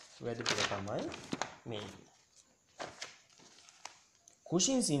අනිත් වැඩ ටික තමයි මේ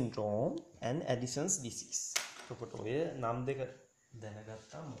Cushing syndrome and Addison's disease. එතකොට ඔය නම් දෙක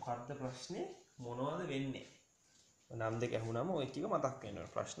දැනගත්තා මොකක්ද ප්‍රශ්නේ මොනවද වෙන්නේ? නම් දෙක ඇහුනම ඔය ටික මතක්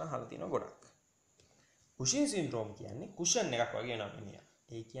වෙනවා. ප්‍රශ්න අහලා තියෙනවා ගොඩක්. Cushing syndrome කියන්නේ කුෂන් එකක් වගේ නම මිනිහා.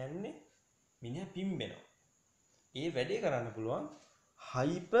 ඒ කියන්නේ මිනිහා පිම්බෙනවා. ඒ වැඩේ කරන්න පුළුවන්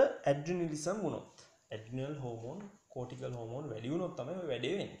හයිපර් ඇඩ්‍රිනලිසම් වුණොත්. ඇඩ්‍රිනල් හෝමෝන්, කෝටිකල් හෝමෝන් වැඩි වුණොත් තමයි ඔය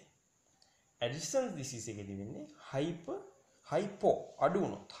වැඩේ වෙන්නේ. Addison's disease එකේදී වෙන්නේ හයිපෝ අඩු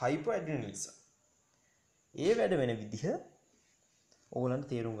වුණොත් හයිපර් ඇඩ්‍රිනලිසම්. ඒ වැඩ වෙන විදිහ ඕගොල්ලන්ට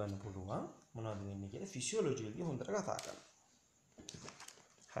තේරුම් ගන්න පුළුවන් මොනවද වෙන්නේ කියලා ෆිසියොලොජි වලදී හොඳට කතා කරනවා.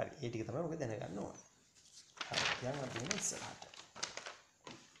 හරි. ඒ ටික තමයි ඔක දැනගන්න ඕනේ. හරි. දැන් අපි යමු ඉස්සරහට.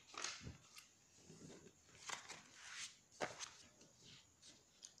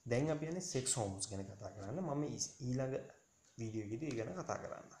 දැන් අපි යන්නේ සෙක්ස් හෝමෝන්ස් ගැන කතා කරන්න. මම ඊළඟ වීඩියෝ එකේදී ඒ ගැන කතා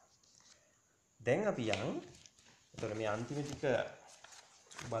කරන්න. දැන් අපි යන් එතකොට මේ අන්තිම ටික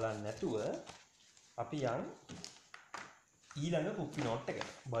බලන්න නැතුව අපි යන් ඊළඟ කුප්පි නෝට් එකට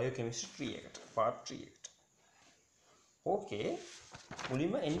බයෝකෙමිස්ට්‍රි එකට part 3 එකට. ඕකේ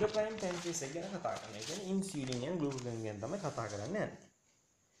මුලින්ම එන්ඩෝක්‍රයින් පැන්ක්‍රියස් එක ගැන කතා කරනවා. ඒ කියන්නේ ඉන්සියුලින් and ග්ලූකගන් ගැන තමයි කතා කරන්න යන්නේ.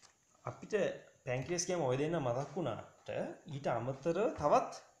 අපිට පැන්ක්‍රියස් කියම ඔය දෙන්න මතක් වුණාට ඊට අමතරව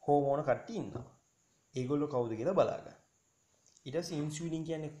තවත් හෝමෝන කට්ටිය ඉන්නවා. ඒගොල්ලෝ කවුද කියලා බලාගන්න. ඊට පස්සේ ඉන්සියුලින්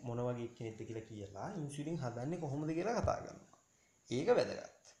කියන්නේ මොන වගේ කෙනෙක්ද කියලා ඉන්සියුලින් හදන්නේ කොහොමද කියලා කතා කරනවා. ඒක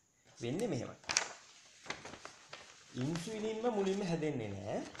වැදගත්. වෙන්නේ මෙහෙමයි. ඉන්සියුලින්ම මුලින්ම හැදෙන්නේ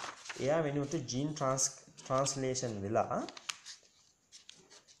නැහැ. එයා වෙනුවට ජීන් ට්‍රාන්ස්ලේෂන් වෙලා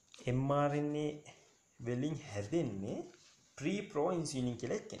mRNA වලින් හැදෙන්නේ ප්‍රෝ ඉන්සියුලින්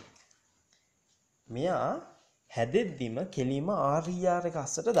කියලා කෙනෙක්. මෙයා හැදෙද්දිම කෙලිම RER එක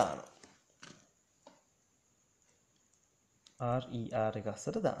අස්සට දානවා. RER එක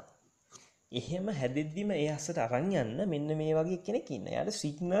අස්සට දානවා. එහෙම හැදෙද්දිම ඒ අස්සට අරන් යන්න මෙන්න මේ වගේ කෙනෙක් ඉන්නවා. එයාට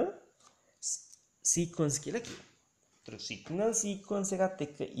සිග්නල් සීක්වන්ස් කියලා කියනවා. ඒතර සිග්නල් සීක්වන්ස් එකත්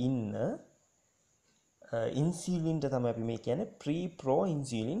එක්ක ඉන්න ඉන්සියුලින්ට තමයි අපි මේ කියන්නේ ප්‍රෝ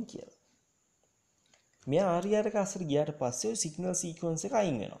ඉන්සියුලින් කියලා. මෙයා RER එක අස්සට ගියාට පස්සේ සිග්නල් සීක්වන්ස් එක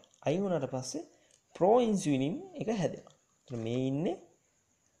අයින් වෙනවා. අයින් වුණාට පස්සේ ප්‍රෝ ඉන්සියුලින් එක හැදෙනවා. ඒතර මේ ඉන්නේ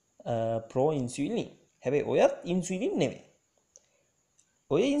ප්‍රෝ ඉන්සියුලින්. හැබැයි ඔයත් ඉන්සියුලින් නෙමෙයි.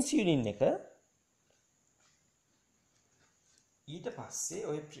 ඔය ඉන්සියුලින් එක ඊට පස්සේ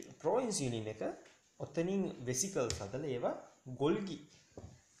ඔය ප්‍රෝ ඉන්සියුලින් එක ඔතනින් වෙසිකල්ස් හදලා ඒවා ගොල්ගි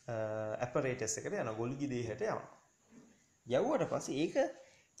ඇපරේටස් එකට යනවා. ගොල්ගි දේහයට යනවා. යවුවට පස්සේ ඒක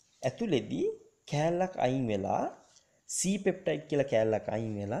ඇතුලේදී කෑල්ලක් අයින් වෙලා C පෙප්ටයිඩ් කියලා කෑල්ලක්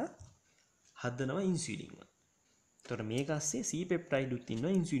අයින් වෙලා හදනවා ඉන්සියුලින්. එතකොට මේක ASCII C පෙප්ටයිඩ් උත්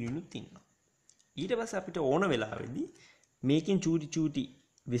ඉන්නවා ඉන්සියුලින් උත් ඉන්නවා. ඊට පස්සේ අපිට ඕන වෙලාවෙදී මේකෙන් චූටි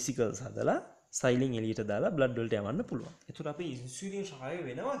වෙසිකල්ස් හදලා සයිලින් එළියට දාලා බ්ලඩ් වලට යවන්න පුළුවන්. එතකොට අපි ඉන්සියුලින් ශාය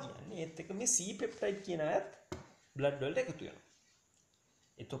වෙනවා කියන්නේ ඒත් එක මේ C පෙප්ටයිඩ් කියන අයත් බ්ලඩ් වලට එකතු වෙනවා.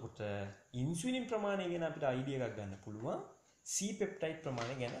 එතකොට ඉන්සියුලින් ප්‍රමාණය ගැන අපිට අයිඩියා එකක් ගන්න පුළුවන්. C පෙප්ටයිඩ්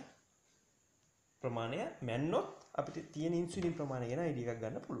ප්‍රමාණය මැන්නොත් අපිට තියෙන ඉන්සියුලින් ප්‍රමාණය ගැන අයිඩියා එකක්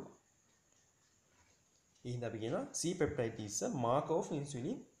ගන්න පුළුවන්. ඒ හින්දා අපි කියනවා C peptide is a marker of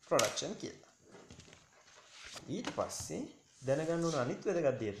insulin production කියලා. ඊට පස්සේ දැනගන්න ඕන අනිත්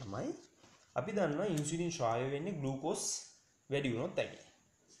වැදගත් දේ තමයි අපි දන්නවා ඉන්සියුලින් ශ්‍රාවය වෙන්නේ ග්ලූකෝස් වැඩි වුණොත් ඇයි.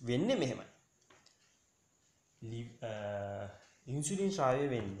 වෙන්නේ මෙහෙමයි. ඉන්සියුලින් ශ්‍රාවය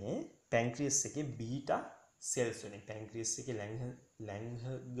වෙන්නේ පැන්ක්‍රියස් එකේ බීටා සෙල්ස් වලින්. පැන්ක්‍රියස් එකේ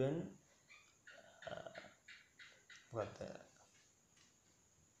ලැන්ගර්න්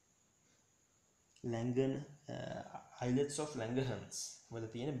islets of Langerhans වල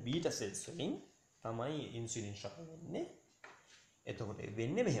තියෙන බීටා සෙල්ස් වලින් තමයි ඉන්සියුලින් ශ්‍රාවය වෙන්නේ. එතකොට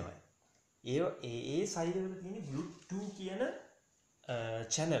වෙන්නේ මෙහෙමයි. ඒ සයිඩ් වල තියෙන GLUT2 කියන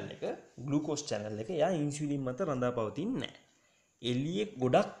channel එක, glucose channel එක යා ඉන්සියුලින් මත රඳා පවතින්නේ නැහැ. එළියේ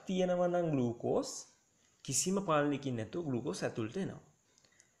ගොඩක් තියෙනවා නම් glucose කිසිම පාලනයකින් නැතුව glucose ඇතුළට එනවා.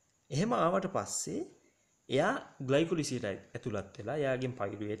 එහෙම ආවට පස්සේ එයා ග්ලයිකොලිසියට ඇතුළත් වෙලා එයාගෙන්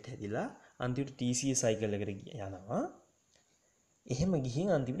පයිරුවේට් හැදිලා අන්තිමට TCA cycle එකට යනවා. එහෙම ගිහින්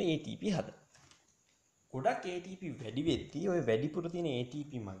අන්තිමට ATP හදනවා. ගොඩක් ATP වැඩි වෙද්දී ඔය වැඩිපුර තියෙන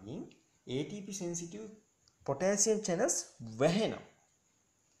ATP මගින් ATP sensitive potassium channels වැහෙනවා.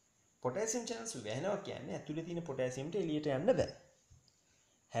 potassium channels වැහෙනවා කියන්නේ ඇතුලේ තියෙන potassiumට එළියට යන්න බෑ.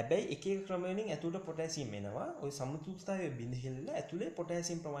 හැබැයි එක එක ක්‍රමවලින් ඇතුලට potassium එනවා. ওই සමතුලිතතාවය බිඳහෙල්ලලා ඇතුලේ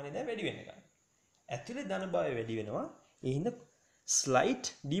potassium ප්‍රමාණය දැන් වැඩි වෙන්න ගන්නවා. ඇතුලේ ධන භාවය වැඩි වෙනවා. ඒ හින්දා slight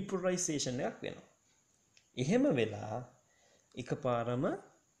depolarization එකක් වෙනවා. එහෙම වෙලා එකපාරම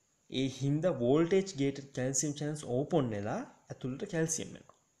ඒ හින්දා voltage gated calcium channels open වෙලා ඇතුළට calcium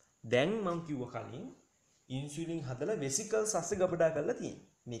එනවා. දැන් මම කිව්වා කලින් ඉන්සියුලින් හදලා vesicles අස්සේ ගබඩා කරලා තියෙනවා.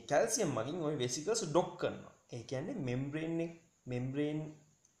 මේ calcium මගින් ওই vesicles ඩොක් කරනවා. ඒ කියන්නේ membrane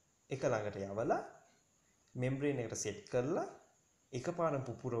එක ළඟට යවලා membrane එකට set කරලා එකපාරම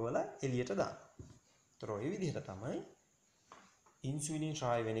පුපුරවලා එළියට දානවා. ඒතර ඔය විදිහට තමයි ඉන්සියුලින්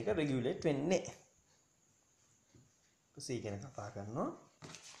ශ්‍රාවය වෙන එක රෙගියුලේට් වෙන්නේ. ඊපස්සේ ගැන කතා කරනවා.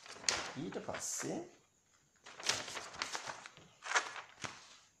 ඊට පස්සේ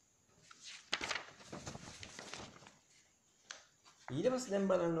දැන්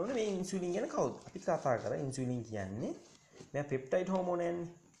බලන්න ඕනේ මේ ඉන්සියුලින් ගැන කවුද? අපි කතා කරා ඉන්සියුලින් කියන්නේ මේ පෙප්ටයිඩ් හෝමෝන යන්නේ.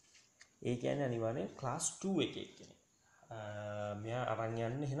 ඒ කියන්නේ අනිවාර්යෙන් ක්ලාස් 2 එකේ කෙනෙක්. මෙයා අරන්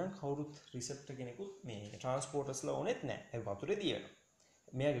යන්න එහෙනම් කවුරුත් රිසෙප්ටර් කෙනෙකුත් මේ ට්‍රාන්ස්පෝර්ටර්ස්ලා ඕනෙත් නැහැ. ඒ වතුරේ දිවෙනවා.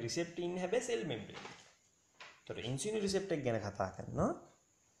 මෙයාගේ රිසෙප්ටර් ඉන්නේ හැබැයි සෙල් මෙම්බ්‍රේන් එකේ. ඒතර ඉන්සියුලින් රිසෙප්ටර් ගැන කතා කරනවා.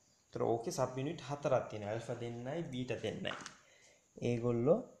 ඒතර ඕකේ සබ් යුනිට් 4ක් තියෙනවා. ඇල්ෆා දෙන්නයි බීටා දෙන්නයි.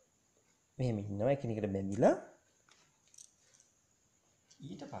 ඒගොල්ලෝ මෙහෙම ඉන්නවා එකිනෙකට බැඳිලා.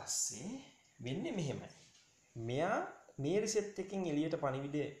 ඊට පස්සේ වෙන්නේ මෙහෙමයි. මෙයා මේ රිසෙප්ට් එකෙන් එළියට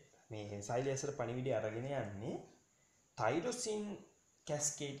පණිවිඩය මේ සයිලේසර් පණිවිඩය අරගෙන යන්නේ ටයිරොසින්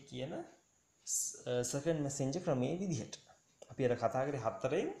කැස්කේඩ් කියන සෙකන්ඩ් මෙසෙන්ජර් ක්‍රමයේ විදිහට. අපි අර කතා කරේ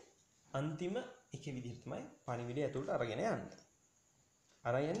හතරෙන් අන්තිම එක විදිහට තමයි පණිවිඩය ඇතුළට අරගෙන යන්නේ.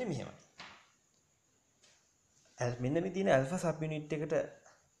 අරන් යන්නේ මෙහෙමයි. මෙන්න මේ තියෙන ඇල්ෆා සබ් යුනිට් එකට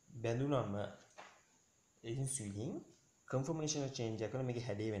බැඳුනම ඉන්සුලින් කන්ෆර්මේෂනල් චේන්ජ් එකන මේකේ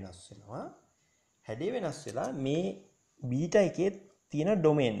හැඩය වෙනස් වෙනවා. හැඩය වෙනස් වෙලා මේ බීටා එකේ තියෙන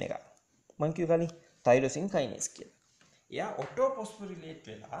ඩොමේන් එක. මම කිව්ව කලින් ටයිරොසින් කයිනේස් කියලා. එයා ඔටෝ ෆොස්ෆොරිලේට්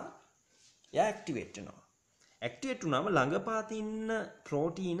වෙලා එයා ඇක්ටිවේට් වෙනවා. ඇක්ටිවේට් වුණාම ළඟපාත ඉන්න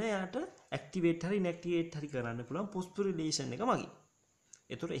ප්‍රෝටීන එයාට ඇක්ටිවේට් හරි ඉන්ඇක්ටිවේට් හරි කරන්න පුළුවන් ෆොස්ෆොරිලේෂන් එක මගින්.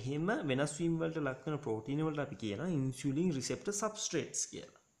 ඒතර එහෙම වෙනස් වීම වලට ලක් වෙන ප්‍රෝටීන වලට අපි කියනවා ඉන්සුලින් රිසෙප්ටර් සබ්ස්ට්‍රේට්ස්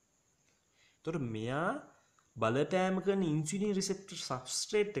කියලා. ඒතර මෙයා බලපෑම කරන ඉන්සුලින් රිසෙප්ටර්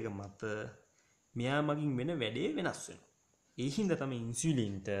සබ්ස්ට්‍රේට් එක මත මෙයා මගින් වෙන වැඩේ වෙනස් වෙනවා. ඒ හින්දා තමයි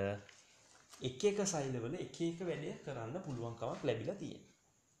ඉන්සුලින්ට එක එක සෛලවල එක එක වැඩේ කරන්න පුළුවන්කමක් ලැබිලා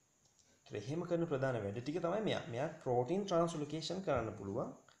තියෙන්නේ. එහෙම කරන ප්‍රධාන වැඩ ටික තමයි මෙයා ප්‍රෝටීන් ට්‍රාන්ස්ලොකේෂන් කරන්න පුළුවන්,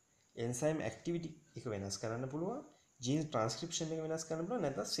 එන්සයිම් ඇක්ටිවිටි එක වෙනස් කරන්න පුළුවන්, ජීන් ට්‍රාන්ස්ක්‍රිප්ෂන් එක වෙනස් කරන්න පුළුවන්,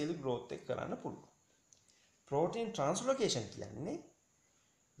 නැත්නම් සෙල් ග්‍රෝත් එක කරන්න පුළුවන්. ප්‍රෝටීන් ට්‍රාන්ස්ලොකේෂන් කියන්නේ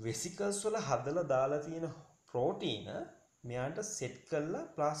වෙසිකල්ස් වල හදලා දාලා තියෙන ප්‍රෝටීන මෙයාට සෙට් කරලා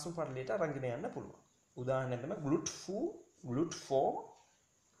ප්ලාස්මා පටලයට අරගෙන යන්න පුළුවන්. උදාහරණයක් තමයි GLUT4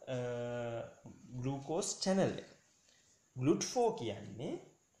 ග්ලූකෝස් channel එක. GLUT4 කියන්නේ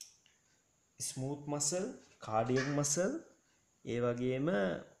ස්මූත් මසල්, කාඩියක් මසල්, ඒ වගේම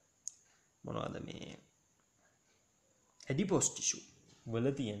මොනවද මේ ඇඩිපෝස් ටිෂු වල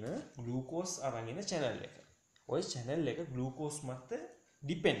තියෙන ග්ලූකෝස් අරගෙන channel එක. ওই channel එක ග්ලූකෝස් මත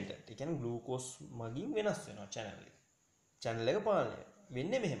ඩිපෙන්ඩන්ට්. ඒ කියන්නේ ග්ලූකෝස් මගින් වෙනස් වෙනවා channel එක. channel එක පාලනය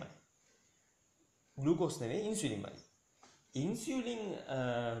වෙන්නේ මෙහෙමයි. ග්ලූකෝස් නෙවෙයි ඉන්සුලින් මගින්. ඉන්සුලින්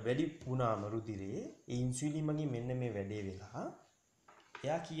වැඩි වුණාම රුධිරේ ඒ ඉන්සුලින් මගින් මෙන්න මේ වැඩේ වෙලා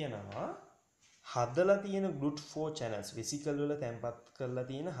එයා කියනවා හදලා තියෙන GLUT4 channels වෙසිකල් වල තැම්පත් කරලා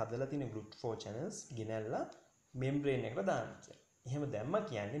තියෙන හදලා තියෙන GLUT4 channels ගෙනල්ලා මෙම්බ්‍රේන් එකට දාන්න කියලා. එහෙම දැම්ම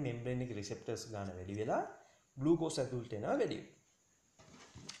කියන්නේ මෙම්බ්‍රේන් එකේ රිසෙප්ටර්ස් ගන්න වැඩි වෙලා ග්ලූකෝස් ඇතුළට එනවා වැඩි වෙනවා.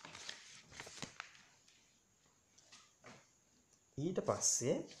 ඊට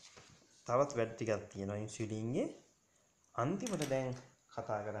පස්සේ තවත් වැඩ ටිකක් තියෙනවා ඉන්සුලින්ගේ. අන්තිමට දැන්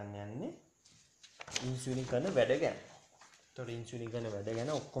කතා කරන්න යන්නේ ඉන්සුලින් කරන වැඩ ගැන. ඒතකොට ඉන්සුලින් කරන වැඩ ගැන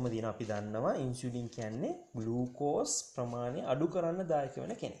ඔක්කොම දින අපි දන්නවා ඉන්සුලින් කියන්නේ ග්ලූකෝස් ප්‍රමාණය අඩු කරන්න දායක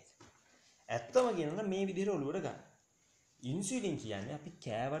වෙන කෙනෙක්. ඇත්තම කියනවා මේ විදිහට ඔලුවට ගන්න. ඉන්සුලින් කියන්නේ අපි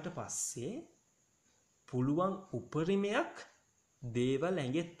කෑවට පස්සේ පුළුවන් උපරිමයක් දේවල්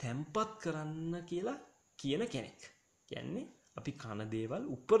ඇඟේ තැම්පත් කරන්න කියලා කියන කෙනෙක්. කියන්නේ අපි කන දේවල්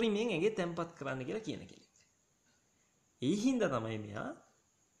උපරිමයෙන් ඇඟේ තැම්පත් කරන්න කියලා කියන කෙනෙක්. ඒ හින්දා තමයි මෙයා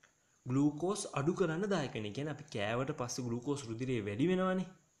ග්ලූකෝස් අඩු කරන්න දායක වෙන්නේ. කියන්නේ අපි කෑවට පස්සේ ග්ලූකෝස් රුධිරයේ වැඩි වෙනවනේ.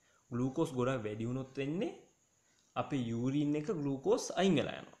 ග්ලූකෝස් ගොඩක් වැඩි වුණොත් වෙන්නේ අපේ යූරින් එක ග්ලූකෝස් අයින්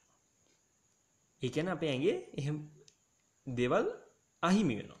වෙලා යනවා. ඒ කියන්නේ අපේ ඇඟේ එහෙම දේවල්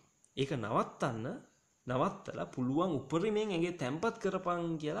අහිමි වෙනවා. ඒක නවත්තලා පුළුවන් උපරිමයෙන් ඇඟේ තැම්පත්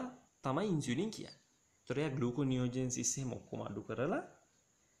කරපන් කියලා තමයි ඉන්සුලින් කියන්නේ. ඒතර එයා ග්ලූකෝනියෝජෙන්සිස් එහෙම ඔක්කොම අඩු කරලා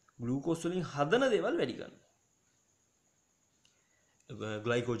ග්ලූකෝස් වලින් හදන දේවල් වැඩි කරනවා.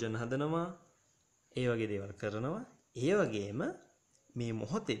 ග්ලයිකෝජන් හදනවා, ඒ වගේ දේවල් කරනවා. ඒ වගේම මේ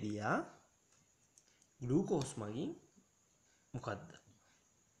මොහොතේදී ආ ග්ලූකෝස් මගින් මොකද්ද?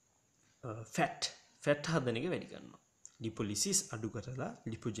 ෆැට් හදන එක වැඩි කරනවා. ලිපොලිසිස් අඩු කරලා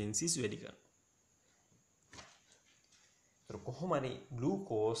ලිපොජෙන්සිස් වැඩි කරනවා. ඒතර කොහොම හරි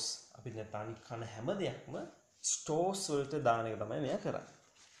ග්ලූකෝස් අපි නැත්නම් කන හැම දෙයක්ම ස්ටෝර්ස් වලට දාන එක තමයි මෙයා කරන්නේ.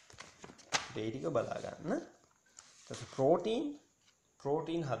 ඒ ටික බලා ගන්න. ඊට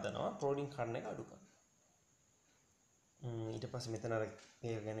ප්‍රෝටීන් හදනවා, ප්‍රෝටීන් කන්න එක අඩු කරනවා. ඊට පස්සේ මෙතන අර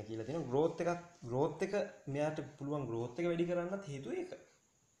මේක ගැන කියලා තියෙනවා growth එක මෙයාට පුළුවන් growth එක වැඩි කරන්නත් හේතුව ඒක.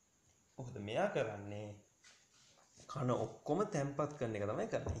 මොකද මෙයා කරන්නේ කන ඔක්කොම තැම්පත් කරන එක තමයි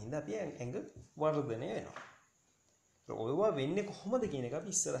කරන්නේ. හින්දා අපි ඇඟ වර්ධනය වෙනවා. ඔයවා වෙන්නේ කොහොමද කියන එක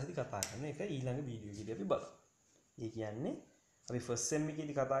අපි ඉස්සරහදී කතා කරන එක ඊළඟ වීඩියෝ එකේදී අපි බලමු. ඒ කියන්නේ අපි ෆස්ට් සෙම්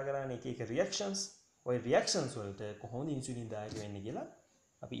එකේදී කතා කරන්නේ එක රියැක්ෂන්ස්. ওই රියැක්ෂන්ස් වලට කොහොමද ඉන්සුලින් දායක වෙන්නේ කියලා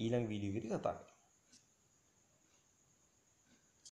අපි ඊළඟ වීඩියෝ එකේදී කතා කරමු.